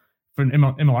SaberCats. From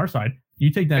MLR side,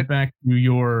 you take that back to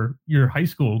your high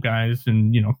school guys,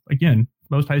 and again,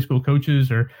 most high school coaches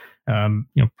are,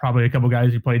 probably a couple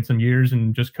guys who played some years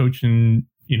and just coaching,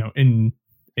 in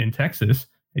Texas.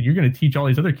 And you're going to teach all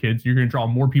these other kids. You're going to draw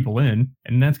more people in,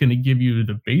 and that's going to give you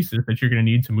the basis that you're going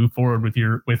to need to move forward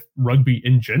with rugby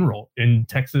in general in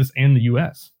Texas and the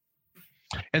U.S.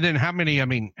 And then how many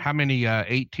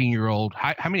 18-year-old,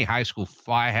 how many high school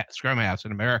scrum halves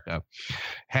in America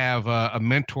have a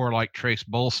mentor like Trace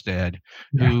Bolstead,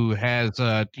 who has,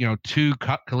 2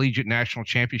 collegiate national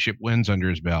championship wins under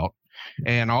his belt,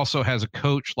 and also has a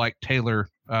coach like Taylor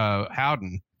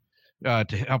Howden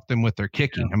to help them with their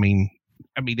kicking. Yeah.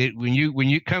 When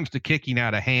it comes to kicking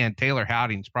out of hand, Taylor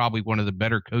Howden's probably one of the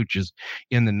better coaches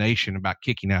in the nation about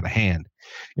kicking out of hand.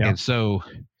 Yeah. And so,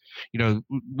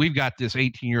 we've got this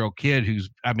 18-year-old kid who's,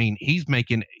 he's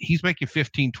making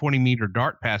 15, 20-meter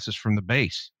dart passes from the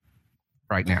base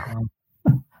right now.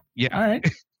 Yeah. All right.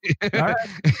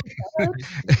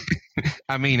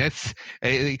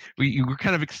 We're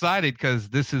kind of excited because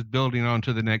this is building on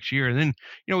to the next year. And then,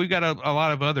 we've got a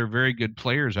lot of other very good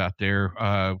players out there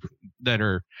that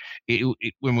are,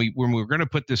 when we're going to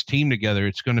put this team together,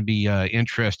 it's going to be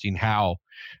interesting how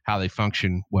they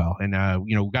function well. And,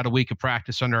 we've got a week of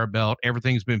practice under our belt.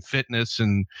 Everything's been fitness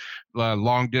and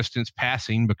long distance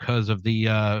passing because of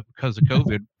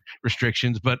COVID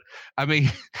restrictions. But I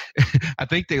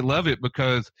think they love it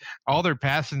because all their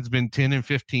passing's been 10 and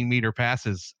 15 meter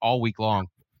passes all week long.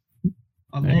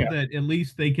 I love that at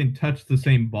least they can touch the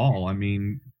same ball.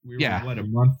 We were a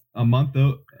month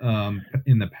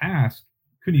in the past,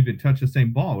 couldn't even touch the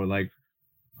same ball. We're like,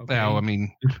 okay,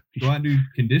 go out and do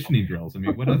conditioning drills.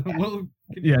 Exactly.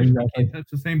 Touch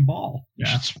the same ball.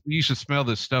 Yeah. You should smell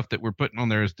this stuff that we're putting on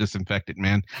there as disinfectant,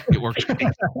 man. It works great.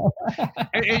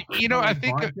 I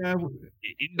think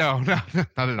no, not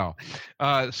at all.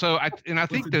 I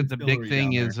think that the big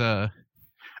thing is,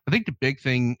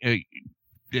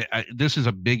 this is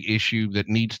a big issue that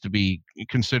needs to be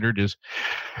considered is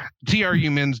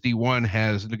TRU men's D1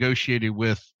 has negotiated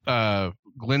with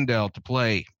Glendale to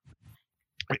play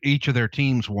each of their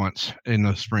teams once in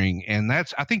the spring. And I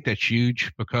think that's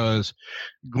huge because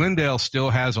Glendale still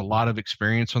has a lot of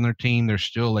experience on their team. They're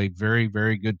still a very,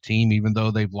 very good team, even though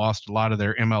they've lost a lot of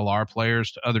their MLR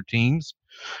players to other teams.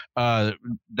 That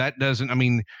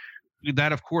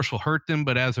of course will hurt them,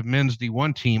 but as a men's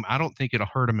D1 team, I don't think it'll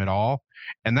hurt them at all.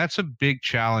 And that's a big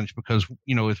challenge because,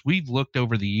 as we've looked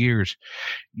over the years,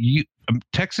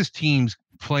 Texas teams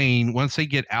playing, once they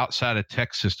get outside of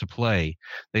Texas to play,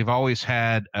 they've always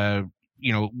had a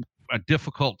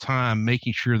difficult time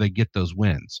making sure they get those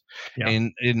wins. Yeah.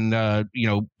 And in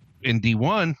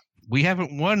D1, we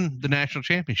haven't won the national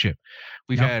championship.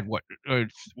 We've had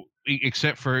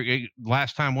except for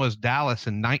last time was Dallas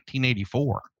in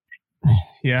 1984.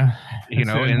 Yeah.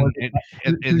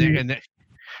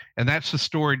 And that's the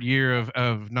storied year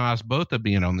of Nas Botha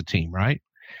being on the team, right?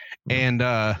 Mm-hmm.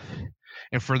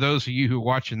 And for those of you who are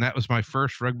watching, that was my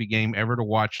first rugby game ever to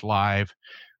watch live.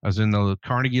 I was in the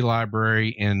Carnegie Library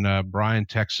in Bryan,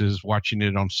 Texas, watching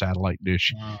it on satellite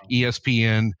dish. Wow.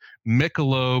 ESPN,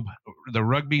 Michelob, the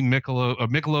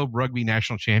Michelob Rugby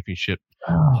National Championship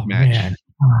match. Man.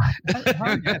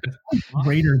 How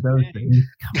great are those things?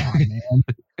 Come on, man.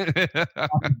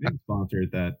 Big sponsor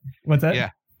at that. What's that?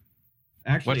 Yeah.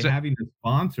 Actually, having a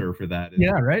sponsor for that.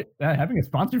 Right. Having a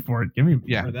sponsor for it. Give me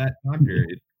for that time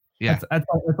period. Yeah, that's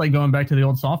like going back to the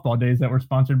old softball days that were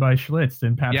sponsored by Schlitz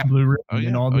and Pabst Blue Ribbon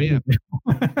and all the.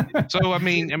 So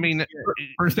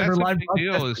first ever live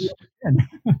deal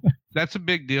that's a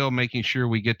big deal. Making sure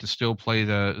we get to still play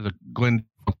the Glendale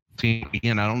team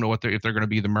again. I don't know if they're going to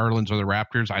be the Merlins or the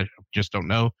Raptors. I just don't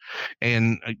know.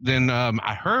 And then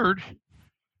I heard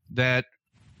that's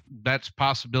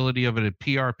possibility of a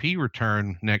PRP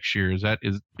return next year.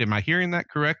 Am I hearing that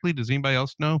correctly? Does anybody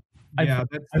else know? Yeah,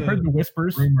 I've heard the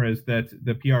whispers. Rumor is that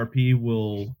the PRP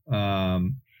will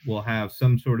have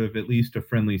some sort of at least a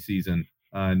friendly season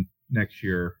next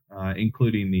year,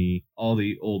 including all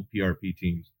the old PRP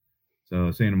teams.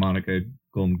 So Santa Monica,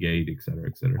 Golden Gate, et cetera,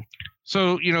 et cetera.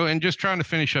 So, and just trying to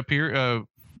finish up here,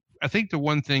 I think the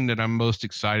one thing that I'm most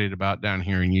excited about down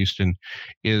here in Houston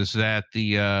is that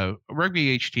the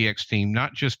Rugby HTX team,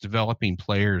 not just developing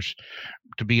players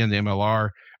to be in the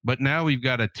MLR, but now we've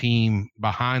got a team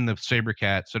behind the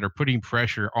SaberCats that are putting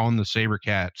pressure on the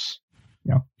SaberCats.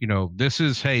 Yeah.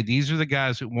 These are the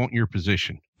guys that want your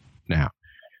position now.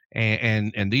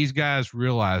 And these guys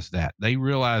realize that. They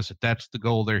realize that that's the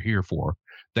goal they're here for.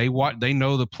 They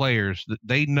know the players, that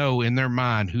they know in their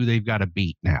mind who they've got to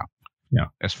beat now. Yeah.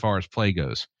 As far as play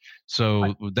goes.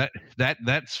 So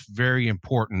that's very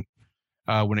important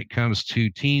when it comes to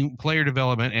team player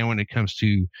development and when it comes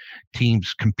to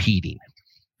teams competing.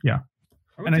 Yeah.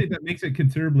 I would say that makes it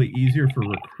considerably easier for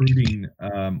recruiting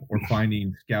or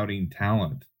finding scouting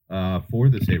talent for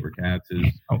the SaberCats.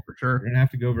 For sure. You're going to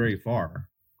have to go very far.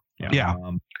 Yeah.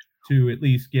 To at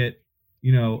least get,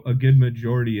 a good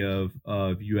majority of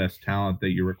U.S. talent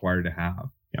that you're required to have.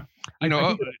 Yeah. I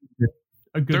think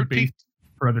a good base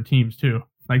for other teams too.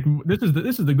 Like this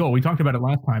is the goal. We talked about it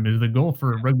last time. Is the goal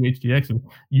for Rugby HTX, and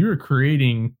you're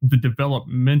creating the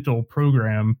developmental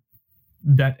program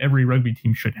that every rugby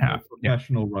team should have.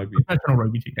 Professional rugby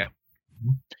team. Yeah.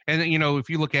 And if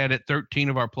you look at it, 13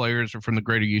 of our players are from the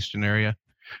greater Houston area.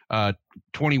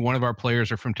 21 of our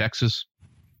players are from Texas.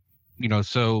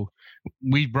 So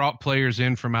we brought players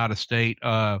in from out of state.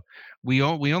 We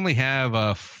only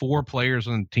have 4 players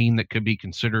on the team that could be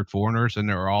considered foreigners, and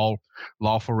they're all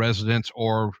lawful residents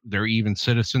or they're even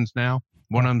citizens now.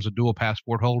 One of them's a dual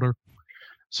passport holder.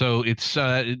 So it's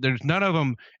there's none of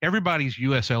them. Everybody's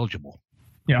U.S. eligible.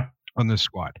 Yeah, on this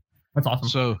squad. That's awesome.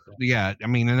 So yeah, I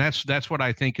mean, and that's what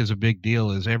I think is a big deal,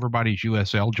 is everybody's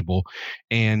U.S. eligible,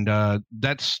 and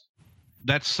that's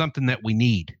something that we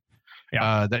need.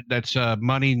 Yeah. That's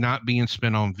money not being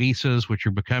spent on visas, which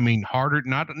are becoming harder,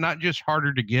 not just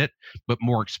harder to get, but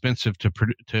more expensive to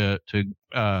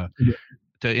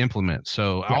implement.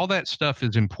 So all that stuff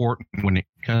is important when it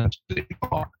comes to the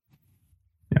car.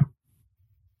 Yeah.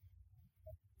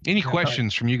 Any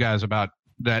questions from you guys about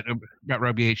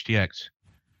Rugby HTX?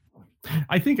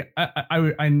 I think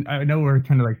I know we're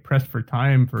kind of like pressed for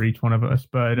time for each one of us,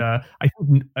 but I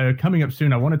think coming up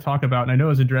soon, I want to talk about, and I know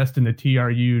it's addressed in the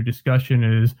TRU discussion,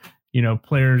 is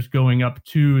players going up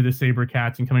to the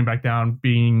SaberCats and coming back down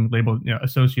being labeled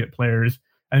associate players.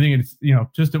 I think it's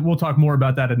we'll talk more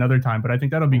about that another time, but I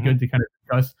think that'll be good to kind of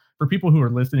discuss for people who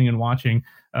are listening and watching,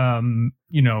 what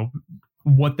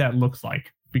that looks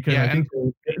like, because I think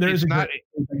there's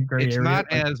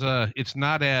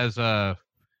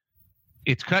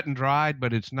it's cut and dried,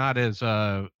 but it's not as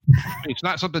it's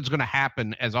not something that's going to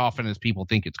happen as often as people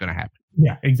think it's going to happen.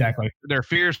 Yeah, exactly. Their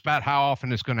fears about how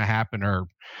often it's going to happen are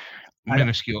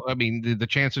minuscule. I mean, the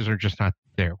chances are just not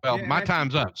there. Well, my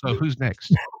time's up. So who's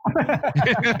next?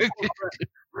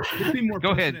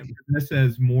 Go ahead. This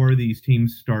as more of these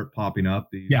teams start popping up.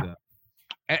 And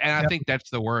I think that's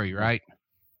the worry, right?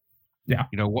 Yeah.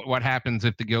 What happens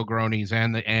if the Gilgronis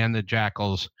and the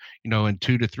Jackals, in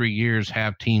 2 to 3 years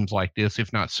have teams like this,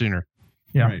 if not sooner?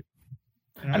 Yeah.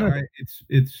 Right.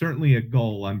 It's certainly a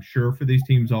goal, I'm sure, for these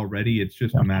teams already. It's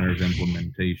just a matter of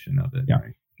implementation of it. Yeah.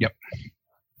 Right? Yep.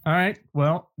 All right.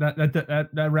 Well,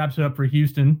 that wraps it up for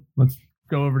Houston. Let's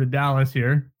go over to Dallas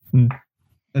here.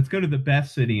 Let's go to the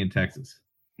best city in Texas.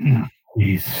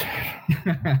 Jeez.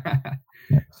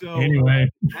 So anyway,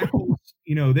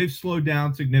 they've slowed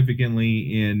down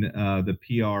significantly in the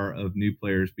PR of new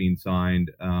players being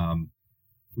signed.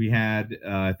 We had,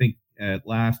 I think at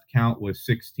last count was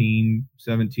 17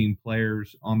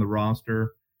 players on the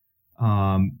roster.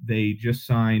 They just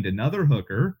signed another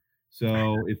hooker.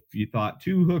 So if you thought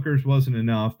 2 hookers wasn't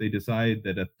enough, they decided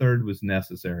that a third was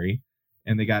necessary,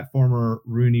 and they got former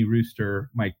Rooney Rooster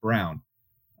Mike Brown.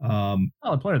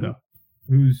 Solid player though,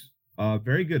 who's a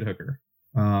very good hooker.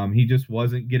 He just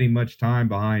wasn't getting much time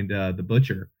behind the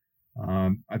Butcher.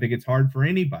 I think it's hard for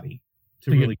anybody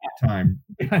to really get time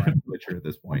behind the Butcher at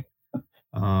this point.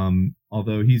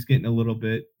 Although he's getting a little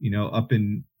bit, up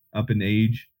in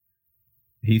age,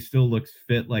 he still looks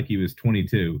fit like he was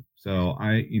 22. So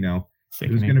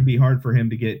it was going to be hard for him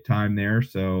to get time there.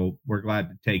 So we're glad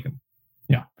to take him.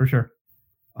 Yeah, for sure.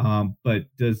 But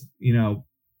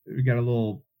we got a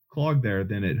little clog there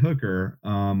then at hooker.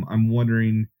 I'm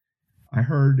wondering, I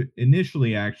heard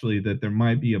initially actually that there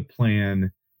might be a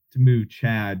plan to move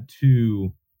Chad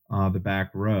to the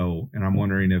back row, and I'm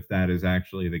wondering if that is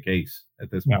actually the case at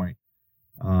this point,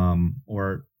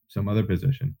 or some other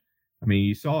position. I mean,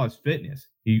 you saw his fitness.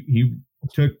 He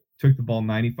took the ball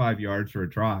 95 yards for a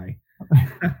try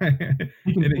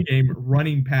in a game,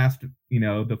 running past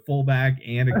the fullback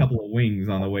and a couple of wings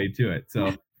on the way to it.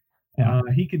 So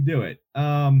he could do it.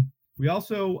 We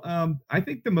also, I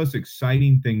think the most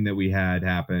exciting thing that we had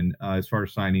happen as far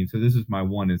as signings, so this is my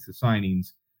one, is the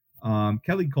signings.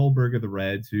 Kelly Kohlberg of the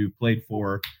Reds, who played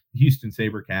for the Houston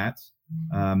SaberCats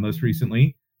most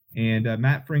recently, and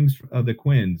Matt Frings of the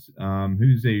Quins,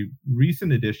 who's a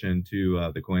recent addition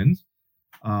to the Quins,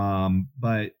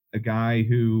 but a guy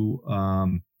who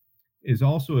is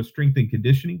also a strength and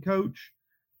conditioning coach.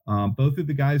 Both of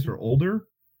the guys are older.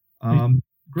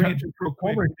 Grant, just real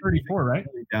quick, 34, right?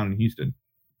 Down in Houston.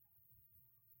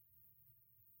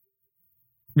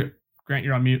 Grant,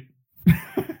 you're on mute.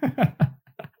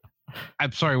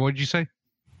 I'm sorry, what did you say?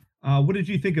 What did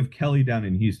you think of Kelly down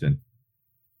in Houston?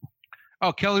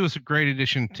 Oh, Kelly was a great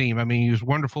addition to the team. I mean, he was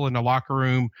wonderful in the locker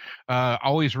room,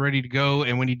 always ready to go.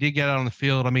 And when he did get out on the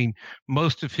field, I mean,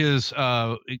 most of his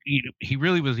he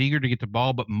really was eager to get the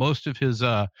ball, but most of his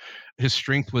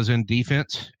strength was in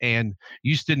defense, and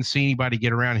you just didn't see anybody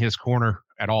get around his corner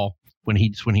at all when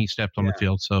he stepped on the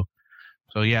field. So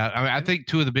yeah, I mean, I think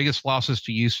two of the biggest losses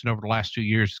to Houston over the last 2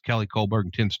 years is Kelly Kohlberg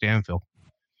and Tim Stanfield,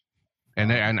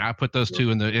 and I put those two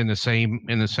in the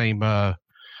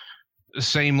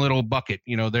same little bucket.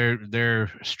 You know,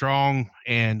 they're strong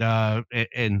and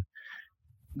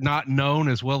not known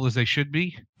as well as they should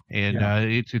be, and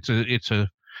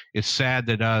it's sad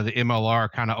that the MLR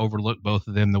kind of overlooked both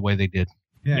of them the way they did.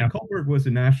 Yeah, Kohlberg was a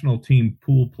national team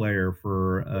pool player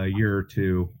for a year or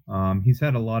two. He's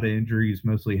had a lot of injuries,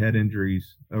 mostly head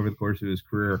injuries, over the course of his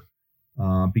career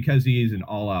because he is an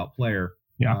all-out player.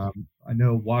 Yeah, I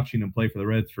know watching him play for the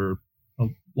Reds for a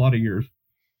lot of years.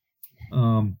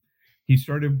 He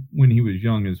started when he was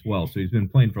young as well, so he's been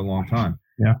playing for a long time.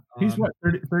 Yeah. He's what,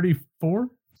 34?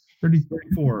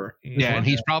 34. Yeah, and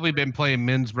he's probably been playing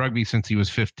men's rugby since he was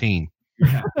 15.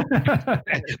 Yeah.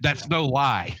 That's no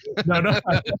lie. No.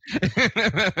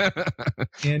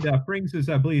 And Frings is,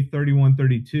 I believe, 31,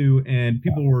 32, and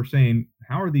people were saying,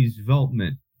 how are these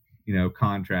development,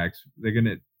 contracts? They're going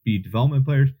to be development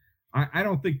players. I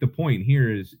don't think the point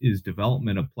here is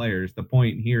development of players. The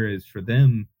point here is for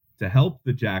them to help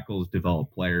the Jackals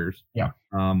develop players. Yeah.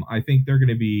 I think they're going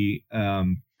to be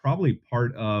probably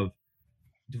part of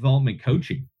development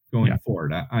coaching going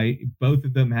forward. Both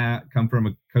of them come from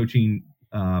a coaching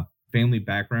family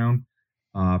background.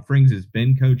 Frings has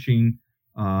been coaching.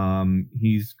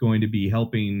 He's going to be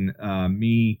helping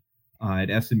me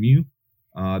at SMU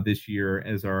this year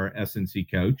as our SNC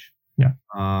coach. Yeah.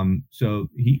 So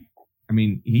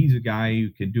he's a guy who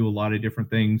can do a lot of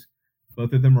different things.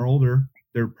 Both of them are older.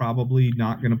 They're probably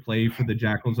not going to play for the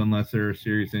Jackals unless there are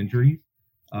serious injuries.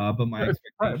 But my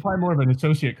expectation, probably more of an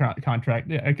associate contract,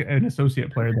 an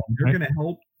associate player. They're going to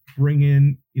help bring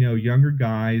in, younger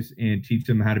guys and teach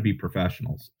them how to be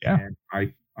professionals. Yeah.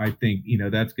 And I think,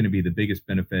 that's going to be the biggest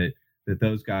benefit that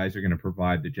those guys are going to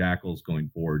provide the Jackals going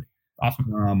forward.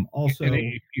 Awesome. Also,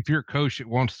 if you're a coach that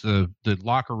wants the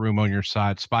locker room on your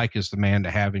side, Spike is the man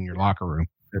to have in your locker room.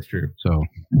 That's true. So,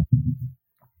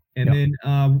 and then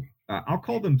I'll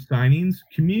call them signings,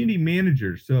 community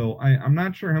managers. So I'm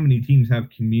not sure how many teams have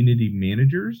community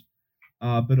managers,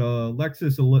 but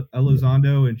Alexis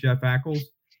Elizondo and Jeff Ackles,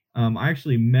 I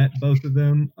actually met both of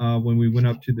them when we went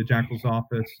up to the Jackals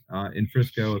office in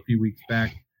Frisco a few weeks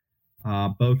back.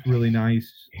 Both really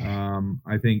nice.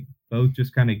 I think both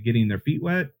just kind of getting their feet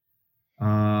wet,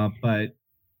 but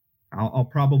I'll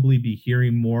probably be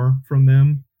hearing more from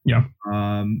them. Yeah.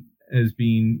 As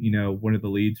being, one of the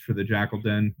leads for the Jackal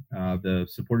Den, the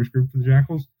supporters group for the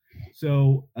Jackals.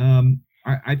 So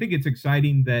I think it's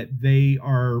exciting that they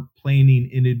are planning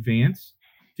in advance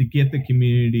to get the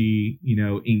community,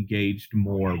 engaged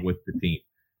more with the team.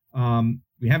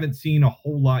 We haven't seen a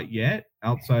whole lot yet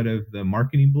outside of the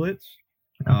marketing blitz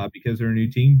because they're a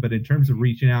new team. But in terms of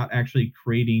reaching out, actually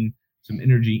creating some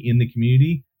energy in the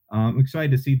community, I'm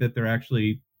excited to see that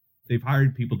they've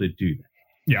hired people to do that.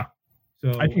 Yeah.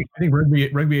 So I think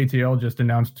Rugby ATL just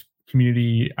announced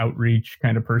community outreach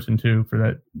kind of person too for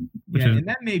that. And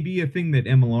that may be a thing that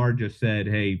MLR just said,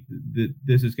 hey,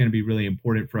 this is going to be really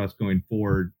important for us going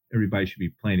forward. Everybody should be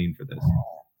planning for this.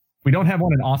 We don't have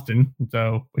one in Austin,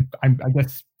 so I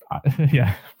guess,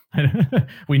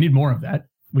 we need more of that.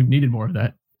 We've needed more of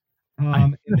that.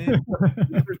 And then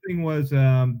the other thing was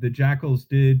the Jackals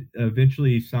did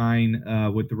eventually sign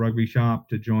with the Rugby Shop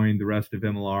to join the rest of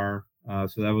MLR.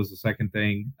 So that was the second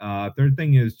thing. Third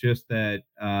thing is just that,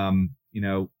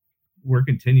 we're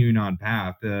continuing on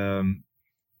path.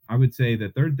 I would say the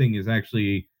third thing is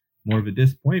actually more of a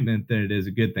disappointment than it is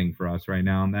a good thing for us right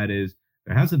now. And that is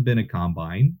there hasn't been a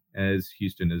combine as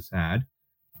Houston has had.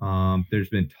 There's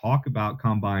been talk about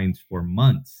combines for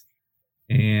months.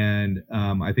 And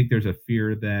I think there's a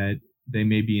fear that they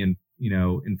may be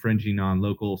infringing on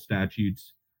local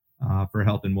statutes for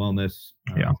health and wellness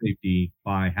safety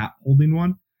by holding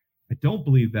one. I don't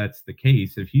believe that's the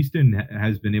case. If Houston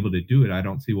has been able to do it, I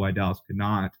don't see why Dallas could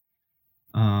not.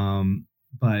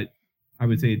 But I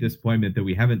would say a disappointment that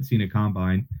we haven't seen a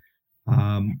combine.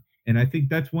 And I think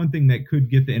that's one thing that could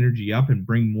get the energy up and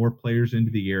bring more players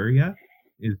into the area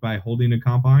is by holding a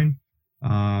combine.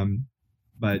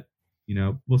 But,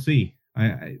 we'll see.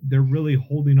 They're really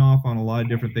holding off on a lot of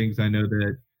different things. I know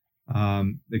that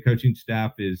the coaching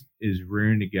staff is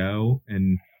rearing to go,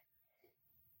 and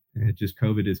it just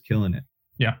COVID is killing it.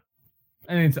 Yeah.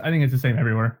 I think it's the same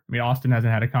everywhere. I mean, Austin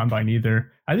hasn't had a combine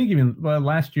either. I think even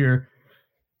last year,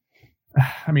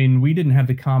 I mean, we didn't have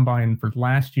the combine for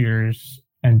last year's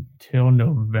until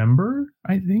November,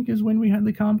 I think, is when we had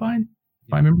the combine,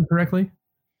 if I remember correctly.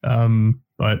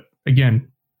 But again,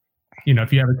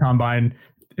 if you have a combine,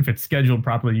 if it's scheduled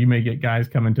properly, you may get guys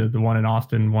coming to the one in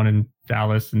Austin, one in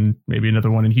Dallas, and maybe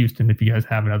another one in Houston if you guys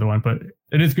have another one. But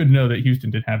it is good to know that Houston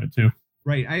did have it too.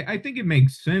 Right. I think it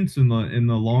makes sense in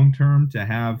the long term to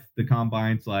have the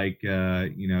combines like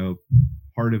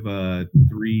part of a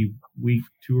 3-week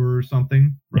tour or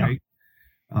something, right?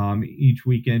 Yeah. Each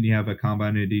weekend you have a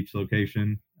combine at each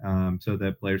location, so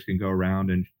that players can go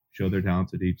around and show their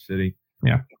talents at each city.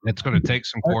 Yeah, it's going to take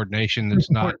some coordination that's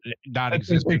not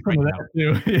existing right now.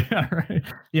 Yeah, right.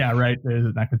 Yeah, right.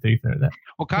 It's not going to take care of that.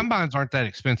 Well, combines aren't that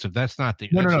expensive. That's not the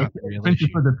no. Not the real issue.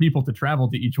 For the people to travel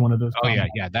to each one of those. Oh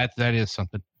yeah. That is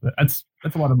something. That's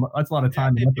a lot of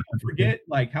time. Yeah, people forget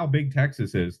like how big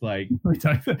Texas is. Like, people in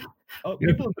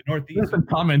the Northeast. There's some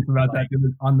comments about that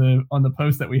on the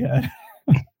post that we had.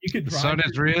 You could. The sun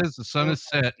is riz, the sun is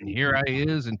set, and here I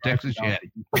is in Texas yet.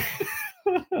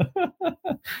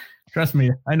 Trust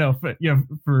me, I know.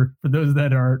 For those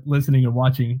that are listening and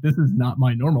watching, this is not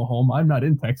my normal home. I'm not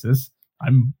in Texas.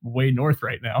 I'm way north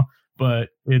right now, but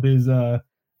it is.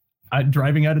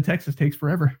 Driving out of Texas takes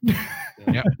forever.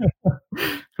 Yeah.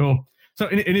 Cool. So,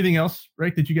 anything else,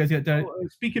 right? That you guys got done?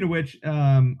 Speaking of which,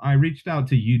 I reached out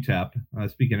to UTEP.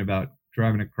 Speaking about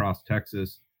driving across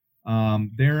Texas,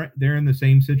 they're in the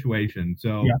same situation.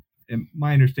 So. Yeah. And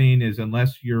my understanding is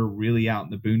unless you're really out in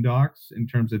the boondocks in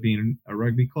terms of being a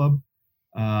rugby club,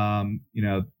 we're all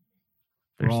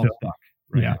stuck.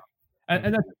 Right now.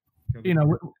 And that's,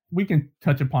 we can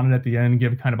touch upon it at the end,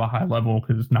 give kind of a high level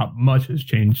because not much has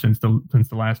changed since the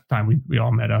last time we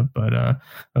all met up. But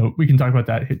we can talk about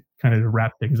that kind of to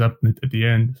wrap things up at the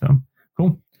end. So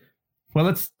cool.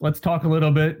 Well, let's talk a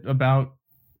little bit about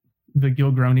the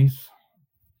Gilgronis.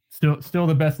 Still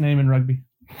the best name in rugby.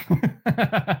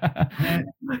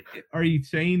 Are you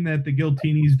saying that the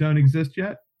Giltinis don't exist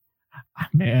yet?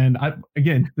 Man,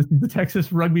 this is the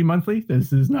Texas Rugby Monthly.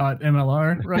 This is not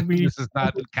MLR Rugby. This is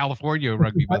not California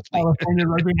Rugby Monthly. California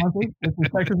Rugby Monthly. This is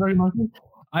Texas Rugby Monthly.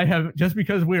 I have, just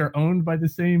because we are owned by the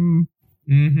same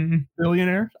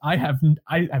billionaire, I know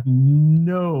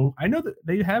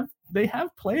that they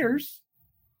have players.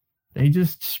 They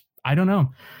just, I don't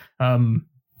know.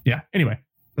 Anyway.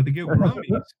 But the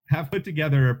Gilgronis have put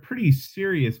together a pretty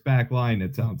serious back line,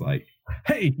 it sounds like.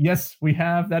 Hey, yes, we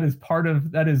have. That is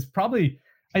probably,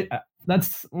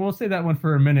 we'll say that one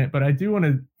for a minute, but I do want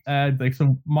to add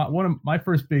one of my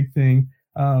first big thing,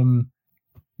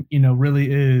 really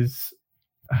is,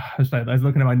 I was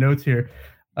looking at my notes here.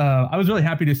 I was really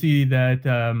happy to see that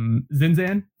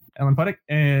Zinzan, Ellen Puttick,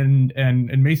 and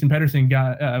Mason Peterson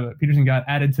got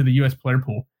added to the U.S. player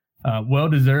pool. Well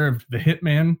deserved. The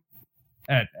hitman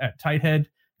at tight head,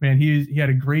 man, he had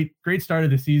a great start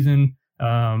of the season.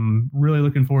 Really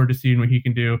looking forward to seeing what he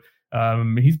can do.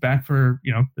 He's back for,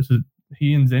 this is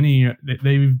he and Zenny.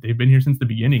 They've been here since the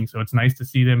beginning, so it's nice to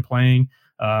see them playing.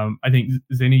 I think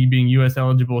Zenny being U.S.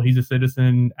 eligible, he's a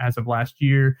citizen as of last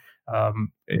year.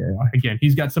 Again,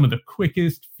 he's got some of the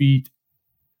quickest feet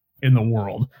in the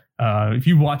world. If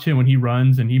you watch him when he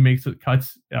runs and he makes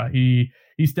cuts, he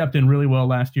stepped in really well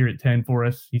last year at 10 for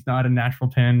us. He's not a natural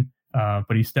 10.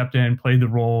 But he stepped in, played the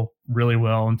role really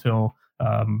well until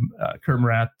Kurt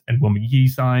Marath and Will McGee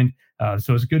signed.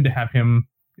 So it's good to have him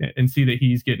and see that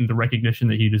he's getting the recognition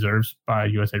that he deserves by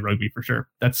USA Rugby for sure.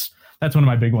 That's one of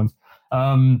my big ones.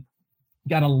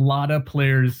 Got a lot of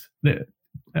players that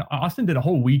Austin did a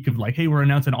whole week of like, hey, we're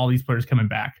announcing all these players coming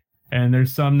back. And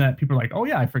there's some that people are like, oh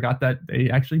yeah, I forgot that they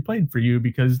actually played for you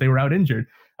because they were out injured.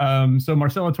 So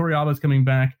Marcelo Torrealba is coming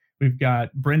back. We've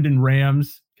got Brendan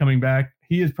Rams coming back.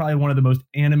 He is probably one of the most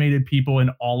animated people in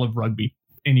all of rugby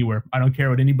anywhere. I don't care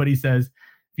what anybody says.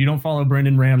 If you don't follow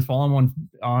Brendan Rams, follow him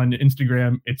on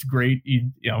Instagram. It's great. He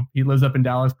lives up in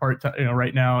Dallas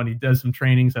right now, and he does some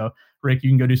training. So Rick, you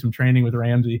can go do some training with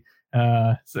Ramsey.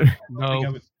 No.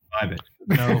 No. Not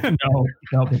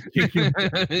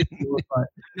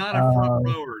a front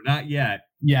rower, not yet.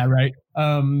 Yeah, right.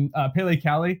 Pele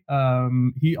Cali,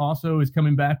 he also is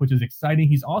coming back, which is exciting.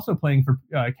 He's also playing for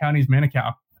Counties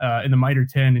Manukau in the Mitre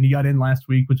 10, and he got in last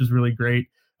week, which is really great.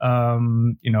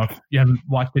 If you haven't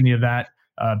watched any of that,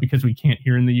 because we can't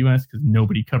hear in the U.S. because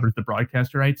nobody covers the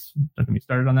broadcaster rights. Don't get me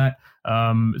started on that.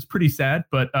 It's pretty sad,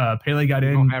 but Pele got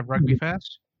in. You don't have Rugby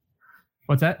Pass?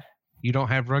 What's that? You don't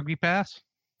have Rugby Pass?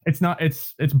 It's not.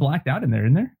 It's blacked out in there,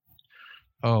 isn't there?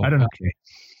 Oh, I don't know. Okay.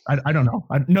 I don't know.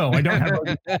 No, I don't have.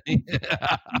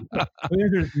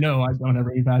 No, I don't have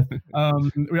Rugby Pass.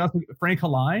 We also Frank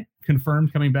Halai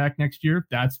confirmed coming back next year.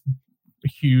 That's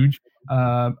huge.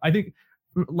 I think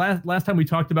last time we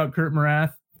talked about Kurt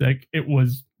Marath, like it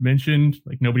was mentioned,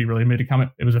 like nobody really made a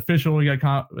comment. It was official. We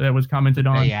got that was commented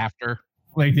on. Day after.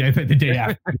 Like the day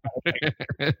after.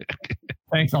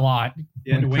 Thanks a lot.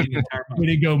 Yeah, way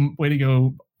to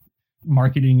go.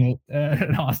 Marketing it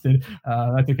in Austin.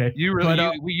 That's okay.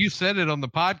 You said it on the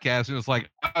podcast. It was like,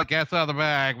 oh, cat's out of the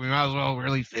bag. We might as well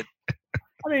release it.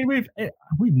 I mean,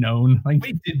 we've known. Like,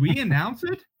 wait, did we announce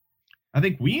it? I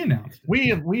think we announced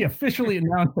it. We officially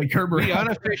announced that Kerber. We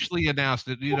unofficially announced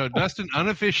it. Dustin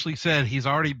unofficially said he's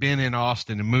already been in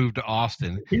Austin and moved to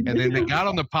Austin, and then they got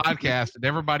on the podcast, and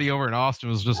everybody over in Austin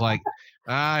was just like,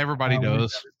 everybody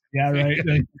knows. Yeah, right.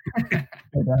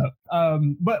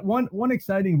 But one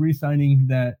exciting re-signing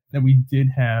that we did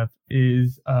have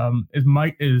is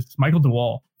Michael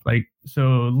DeWall. Like, so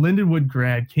Lindenwood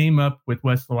grad came up with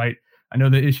Wes White. I know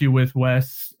the issue with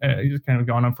Wes, he's kind of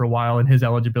gone on for a while, and his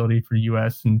eligibility for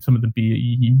U.S. and some of the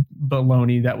BAE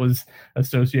baloney that was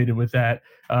associated with that.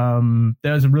 That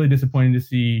was really disappointing to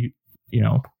see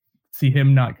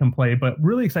him not come play, but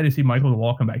really excited to see Michael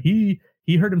DeWall come back. He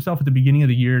hurt himself at the beginning of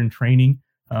the year in training.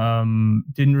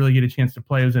 Didn't really get a chance to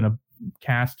play. It was in a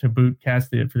cast for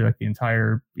like the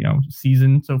entire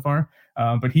season so far.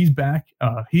 But he's back.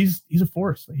 He's a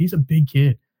force. He's a big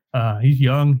kid. He's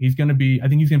young. I think he's gonna be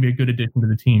a good addition to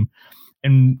the team.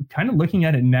 And kind of looking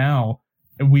at it now,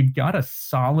 we've got a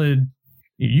solid.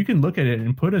 You can look at it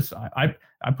and put us. I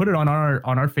put it on our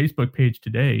Facebook page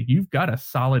today. You've got a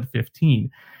solid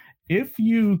 15. If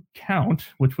you count,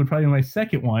 which would probably be my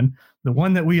second one, the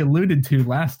one that we alluded to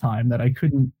last time that I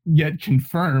couldn't yet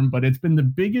confirm, but it's been the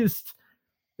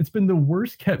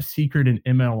worst kept secret in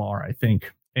MLR, I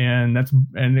think. And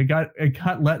it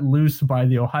got let loose by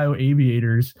the Ohio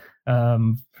Aviators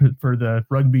for the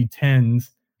Rugby 10s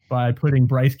by putting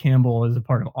Bryce Campbell as a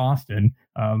part of Austin.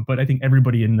 But I think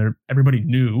everybody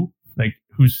knew, like,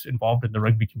 who's involved in the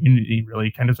rugby community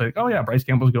really kind of like, oh yeah, Bryce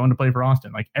Campbell's going to play for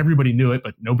Austin. Like, everybody knew it,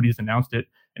 but nobody's announced it.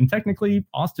 And technically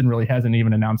Austin really hasn't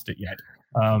even announced it yet.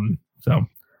 So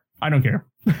I don't care.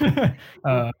 Put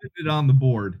it on the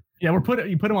board. Yeah, you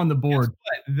put them on the board.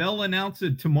 They'll announce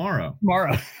it tomorrow.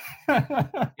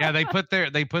 Yeah, they put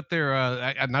their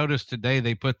I noticed today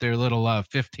they put their little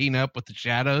 15 up with the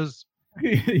shadows.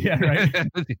 Yeah, right.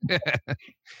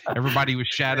 Everybody was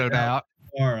shadowed out.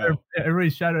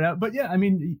 Everybody's shadowed out. But yeah, I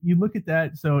mean, you look at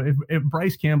that. So if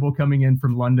Bryce Campbell coming in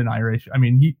from London Irish, I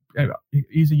mean,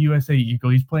 he's a USA Eagle.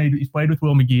 He's played with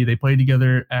Will McGee. They played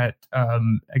together at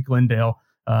Glendale,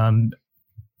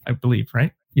 I believe,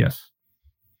 right? Yes.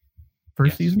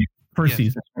 First season.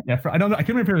 Yeah. I don't know. I can't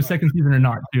remember if it was second season or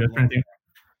not.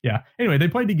 Yeah. Anyway, they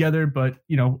played together, but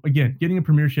again, getting a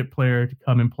premiership player to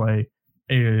come and play,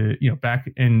 back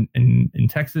in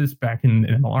Texas, back in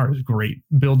MLR is great.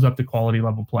 Builds up the quality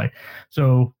level play.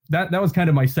 So that was kind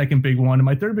of my second big one. And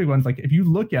my third big one is, like, if you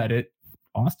look at it,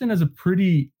 Austin has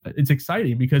it's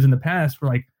exciting because in the past we're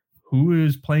like, who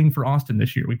is playing for Austin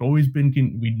this year? We've always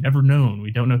we've never known.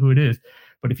 We don't know who it is.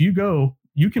 But if you go,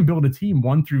 you can build a team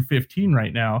 1 through 15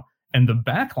 right now, and the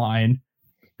back line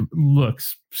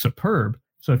looks superb.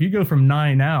 So if you go from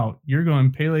 9 out, you're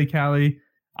going Pele Cali.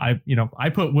 I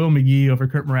put Will McGee over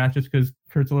Kurt Marath just because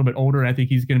Kurt's a little bit older. And I think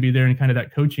he's going to be there in kind of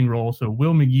that coaching role. So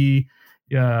Will McGee,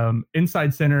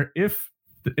 inside center, if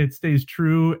it stays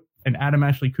true, and Adam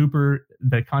Ashley Cooper,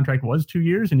 the contract was 2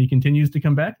 years and he continues to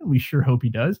come back, and we sure hope he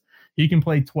does. He can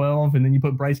play 12, and then you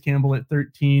put Bryce Campbell at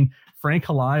 13, Frank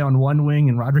Halai on one wing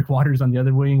and Roderick Waters on the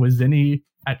other wing with Zinni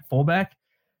at fullback.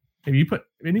 If you put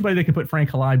anybody that can put Frank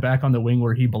Halai back on the wing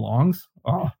where he belongs,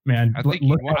 oh man! I think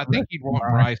you'd want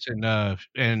Bryce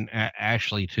and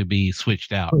Ashley to be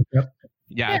switched out.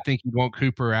 Yeah, I think you want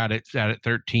Cooper out at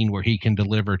 13 where he can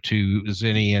deliver to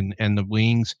Zinni and the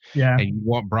wings. Yeah, and you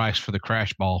want Bryce for the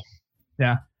crash ball.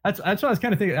 Yeah, that's what I was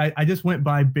kind of thinking. I just went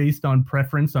by based on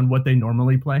preference on what they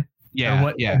normally play.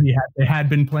 Yeah, they had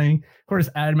been playing. Of course,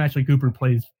 Adam Ashley Cooper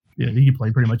plays. Yeah, he can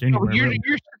play pretty much anywhere. You're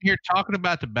here talking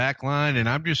about the back line, and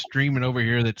I'm just streaming over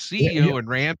here that CEO and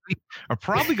Ramsey are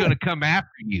probably going to come after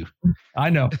you. I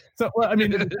know. So, well, I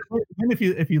mean,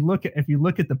 if you look at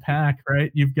the pack,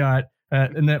 right? You've got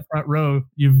in that front row,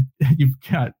 you've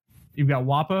got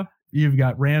Wappa, you've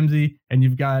got Ramsey, and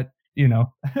you've got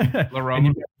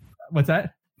Larome. What's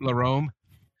that? Larome.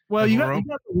 Well, you got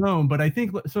Larome, but I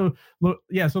think so.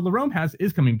 Yeah, so Larome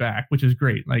is coming back, which is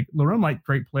great. Like, Larome,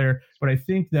 great player, but I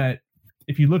think that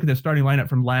if you look at the starting lineup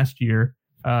from last year,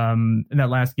 in that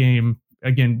last game,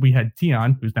 again, we had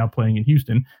Tion, who's now playing in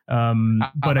Houston.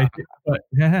 But I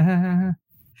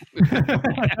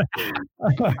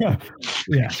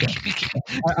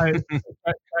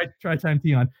try time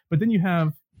Tion, but then you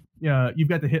have you've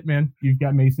got the hitman, you've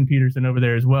got Mason Peterson over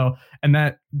there as well, and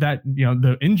that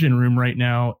the engine room right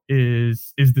now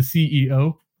is the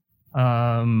CEO,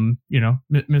 Mr.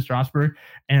 Osberg,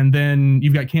 and then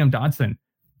you've got Cam Dodson,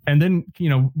 and then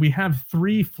we have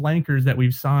 3 flankers that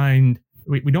we've signed.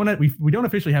 We don't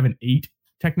officially have an 8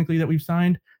 technically that we've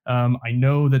signed. I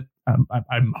know that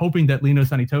I'm hoping that Lino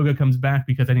Sanitoga comes back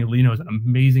because I think Lino is an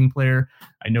amazing player.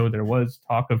 I know there was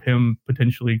talk of him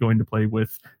potentially going to play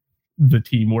with the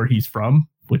team where he's from,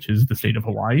 which is the state of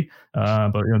Hawaii.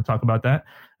 But we're going to talk about that.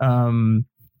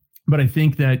 But I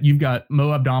think that you've got Mo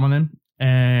Abdominan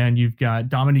and you've got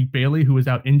Dominique Bailey, who was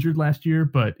out injured last year.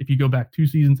 But if you go back 2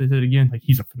 seasons, I said it again, like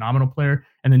he's a phenomenal player.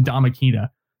 And then Dom Aquina.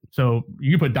 So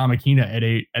you put Dom Aquina at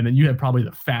 8, and then you have probably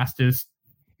the fastest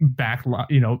back row.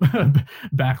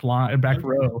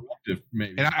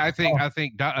 Maybe. And I think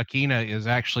Aquina is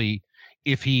actually,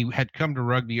 if he had come to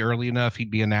rugby early enough,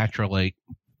 he'd be a natural 8.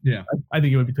 Yeah, I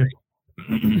think it would be too.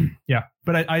 Yeah,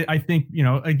 but I think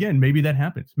again, maybe that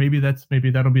happens. Maybe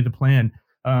that'll be the plan.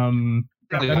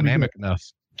 Dynamic enough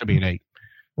to be an 8.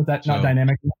 Was that not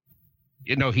dynamic enough?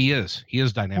 He is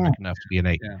dynamic enough to be an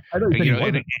 8.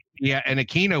 Yeah, and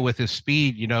Aquino with his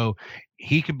speed,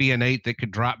 he could be an 8 that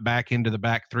could drop back into the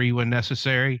back 3 when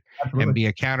necessary. Absolutely. And be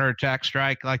a counterattack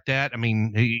strike like that. I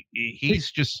mean,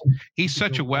 he's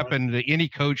such a weapon that any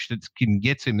coach that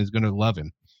gets him is going to love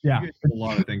him. Yeah, a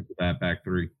lot of things with that back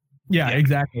 3. Yeah,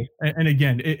 exactly. And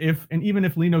again, even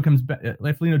if Lino comes back,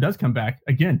 if Lino does come back,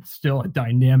 again, still a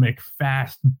dynamic,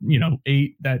 fast,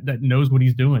 8 that knows what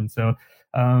he's doing. So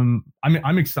I'm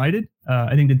excited.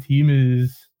 I think the team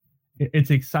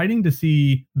it's exciting to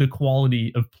see the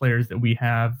quality of players that we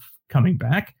have coming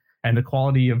back and the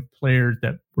quality of players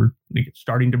that we're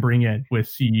starting to bring in with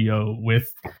CEO,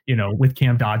 with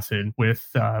Cam Dodson, with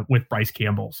Bryce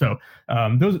Campbell. So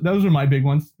those are my big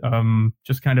ones.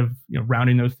 Just kind of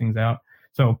rounding those things out.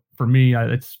 So for me,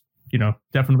 it's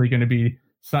definitely going to be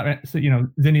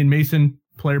Zinni and Mason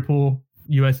player pool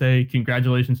USA.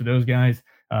 Congratulations to those guys.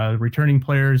 Returning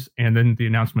players, and then the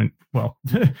announcement,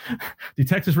 the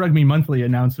Texas Rugby Monthly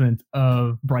announcement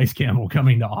of Bryce Campbell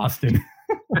coming to Austin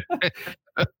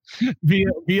via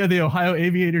the Ohio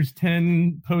Aviators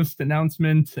 10 post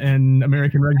announcement and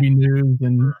American Rugby News.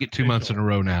 And get 2 months in a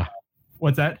row now.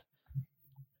 What's that?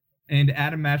 And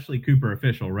Adam Mashley Cooper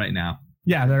official right now.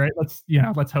 Yeah, all right. Let's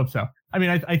hope so. I mean,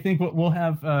 I think what we'll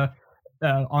have on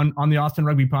the Austin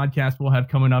Rugby podcast, we'll have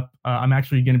coming up. I'm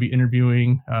actually going to be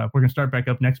interviewing. We're going to start back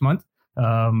up next month,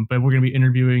 but we're going to be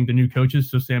interviewing the new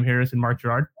coaches, so Sam Harris and Mark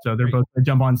Gerard. So they're both going to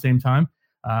jump on the same time.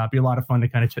 Be a lot of fun to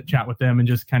kind of chat with them and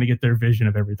just kind of get their vision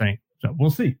of everything. So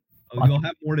we'll see. You'll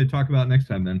have more to talk about next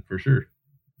time, then, for sure.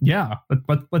 Yeah,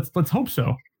 but let's hope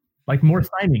so. Like more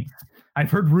signings. I've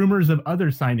heard rumors of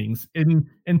other signings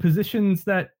in positions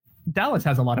that Dallas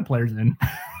has a lot of players in.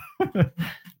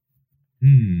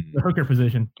 The hooker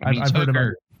position. I've heard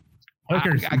about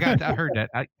hookers. I heard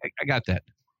that. I got that.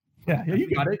 Yeah, you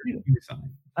got it.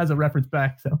 As a reference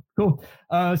back. So cool.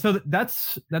 So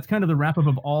that's kind of the wrap up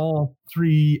of all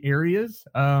 3 areas.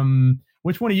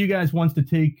 Which one of you guys wants to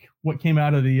take what came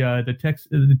out of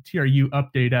the TRU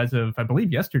update as of, I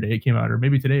believe yesterday it came out, or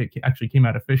maybe today it actually came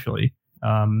out officially,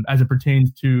 as it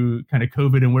pertains to kind of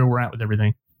COVID and where we're at with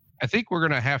everything? I think we're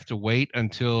going to have to wait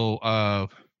until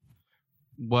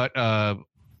what the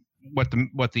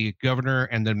governor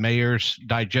and the mayors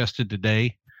digested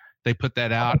today. They put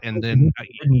that out, and then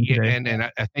and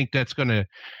I think that's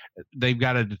they've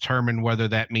got to determine whether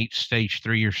that meets stage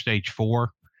 3 or stage 4.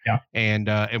 Yeah. And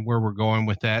where we're going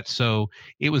with that. So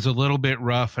it was a little bit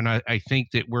rough, and I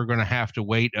think that we're going to have to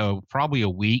wait probably a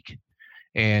week,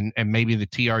 and maybe the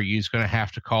TRU is going to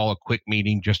have to call a quick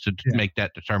meeting just to make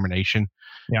that determination.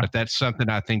 Yeah. But that's something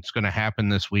I think is going to happen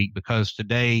this week, because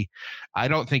today I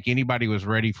don't think anybody was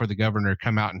ready for the governor to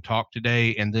come out and talk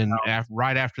today. And then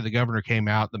right after the governor came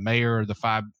out, the mayor of the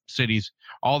 5 cities,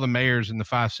 all the mayors in the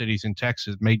 5 cities in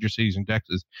Texas, major cities in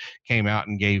Texas, came out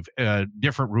and gave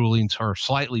different rulings, or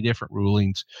slightly different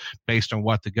rulings, based on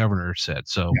what the governor said.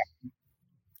 So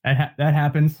that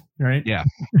happens, right? Yeah.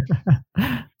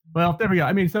 Well, there we go.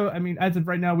 I mean, as of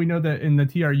right now, we know that in the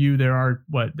TRU there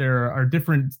are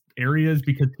different areas,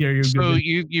 because TRU. So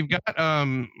you've got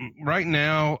right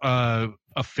now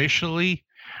officially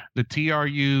the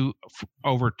TRU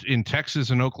over in Texas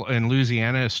and Oklahoma and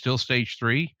Louisiana is still stage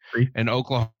 3, and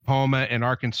Oklahoma and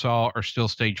Arkansas are still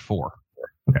stage 4.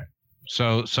 Okay.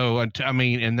 So I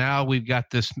mean, and now we've got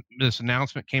this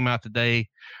announcement came out today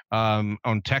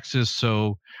on Texas.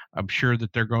 So I'm sure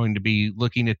that they're going to be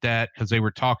looking at that, because they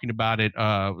were talking about it.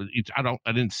 I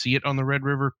didn't see it on the Red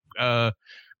River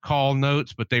call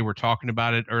notes, but they were talking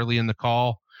about it early in the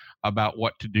call. about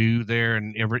what to do there,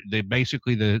 and they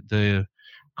basically the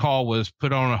call was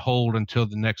put on a hold until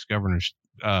the next governor's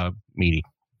meeting.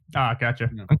 Gotcha.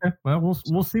 Okay. Well,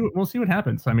 we'll see what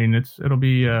happens. I mean, it'll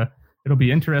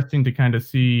be interesting to kind of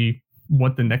see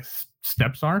what the next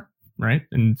steps are, right?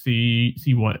 And see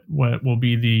what will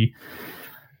be the,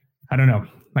 I don't know.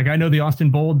 Like, I know the Austin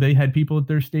Bold, they had people at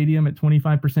their stadium at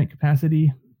 25%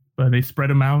 capacity, but they spread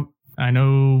them out. I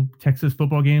know Texas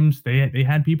football games, they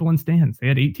had people in stands. They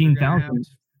had 18,000.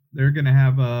 They're going to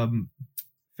have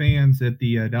fans at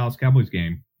the Dallas Cowboys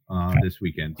game this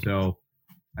weekend. So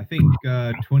I think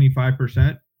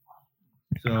 25%.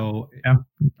 So yeah,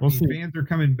 we'll see. Fans are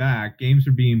coming back. Games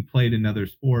are being played in other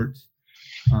sports,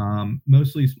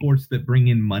 mostly sports that bring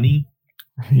in money.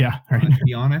 Yeah, right. To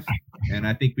be honest, and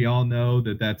I think we all know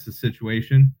that that's the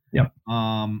situation. Yep.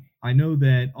 I know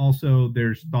that also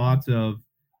there's thoughts of,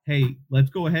 hey, let's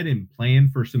go ahead and plan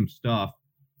for some stuff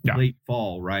late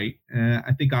fall, right?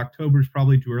 I think October is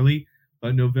probably too early,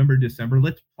 but November, December,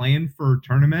 let's plan for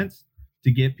tournaments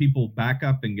to get people back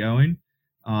up and going.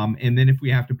 And then if we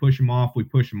have to push them off, we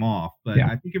push them off. But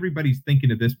I think everybody's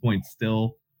thinking at this point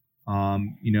still,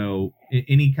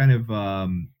 any kind of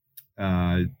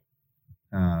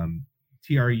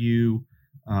TRU,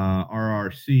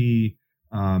 RRC,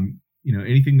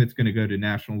 anything that's going to go to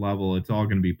national level, it's all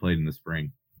going to be played in the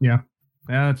spring. Yeah,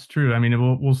 that's true. I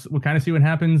mean, we'll kind of see what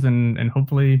happens, and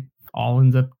hopefully all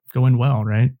ends up going well,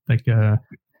 right? Like,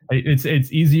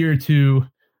 it's easier to.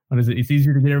 What is it? It's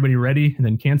easier to get everybody ready and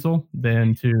then cancel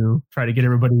than to try to get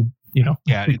everybody, Yeah,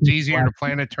 it's easier to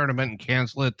plan a tournament and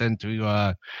cancel it than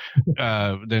to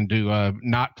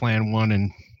not plan one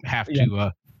and have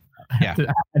to. I'd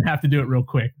have to do it real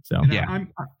quick. So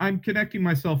I'm connecting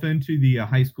myself into the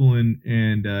high school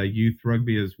and youth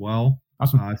rugby as well.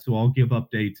 Awesome. So I'll give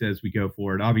updates as we go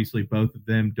forward. Obviously, both of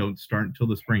them don't start until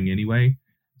the spring anyway.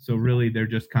 So really, they're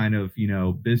just kind of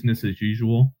business as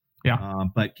usual. Yeah.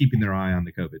 But keeping their eye on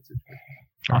the COVID situation.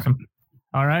 Awesome.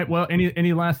 All right. Well,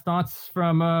 any last thoughts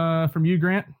from you,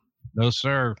 Grant? No,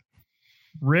 sir.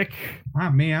 Rick?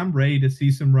 Man, I'm ready to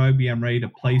see some rugby. I'm ready to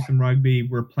play some rugby.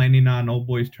 We're planning on Old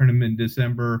Boys tournament in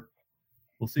December.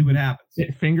 We'll see what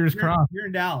happens. Fingers crossed. You're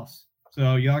in Dallas,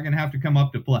 so y'all are going to have to come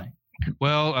up to play.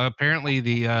 Well, apparently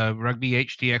the Rugby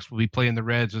HTX will be playing the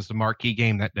Reds as the marquee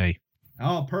game that day.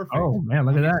 Oh, perfect. Oh, man,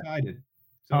 look at that. Excited.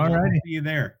 So all right. See you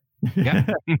there. Yeah.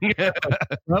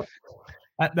 Well,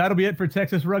 that'll be it for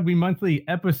Texas Rugby Monthly,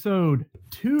 episode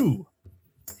 2.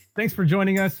 Thanks for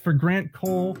joining us. For Grant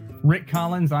Cole, Rick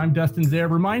Collins, I'm Dustin Zare,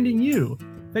 reminding you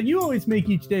that you always make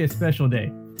each day a special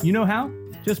day. You know how?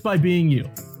 Just by being you.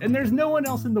 And there's no one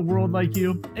else in the world like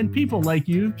you, and people like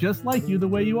you, just like you the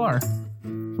way you are.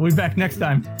 We'll be back next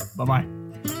time. Bye-bye.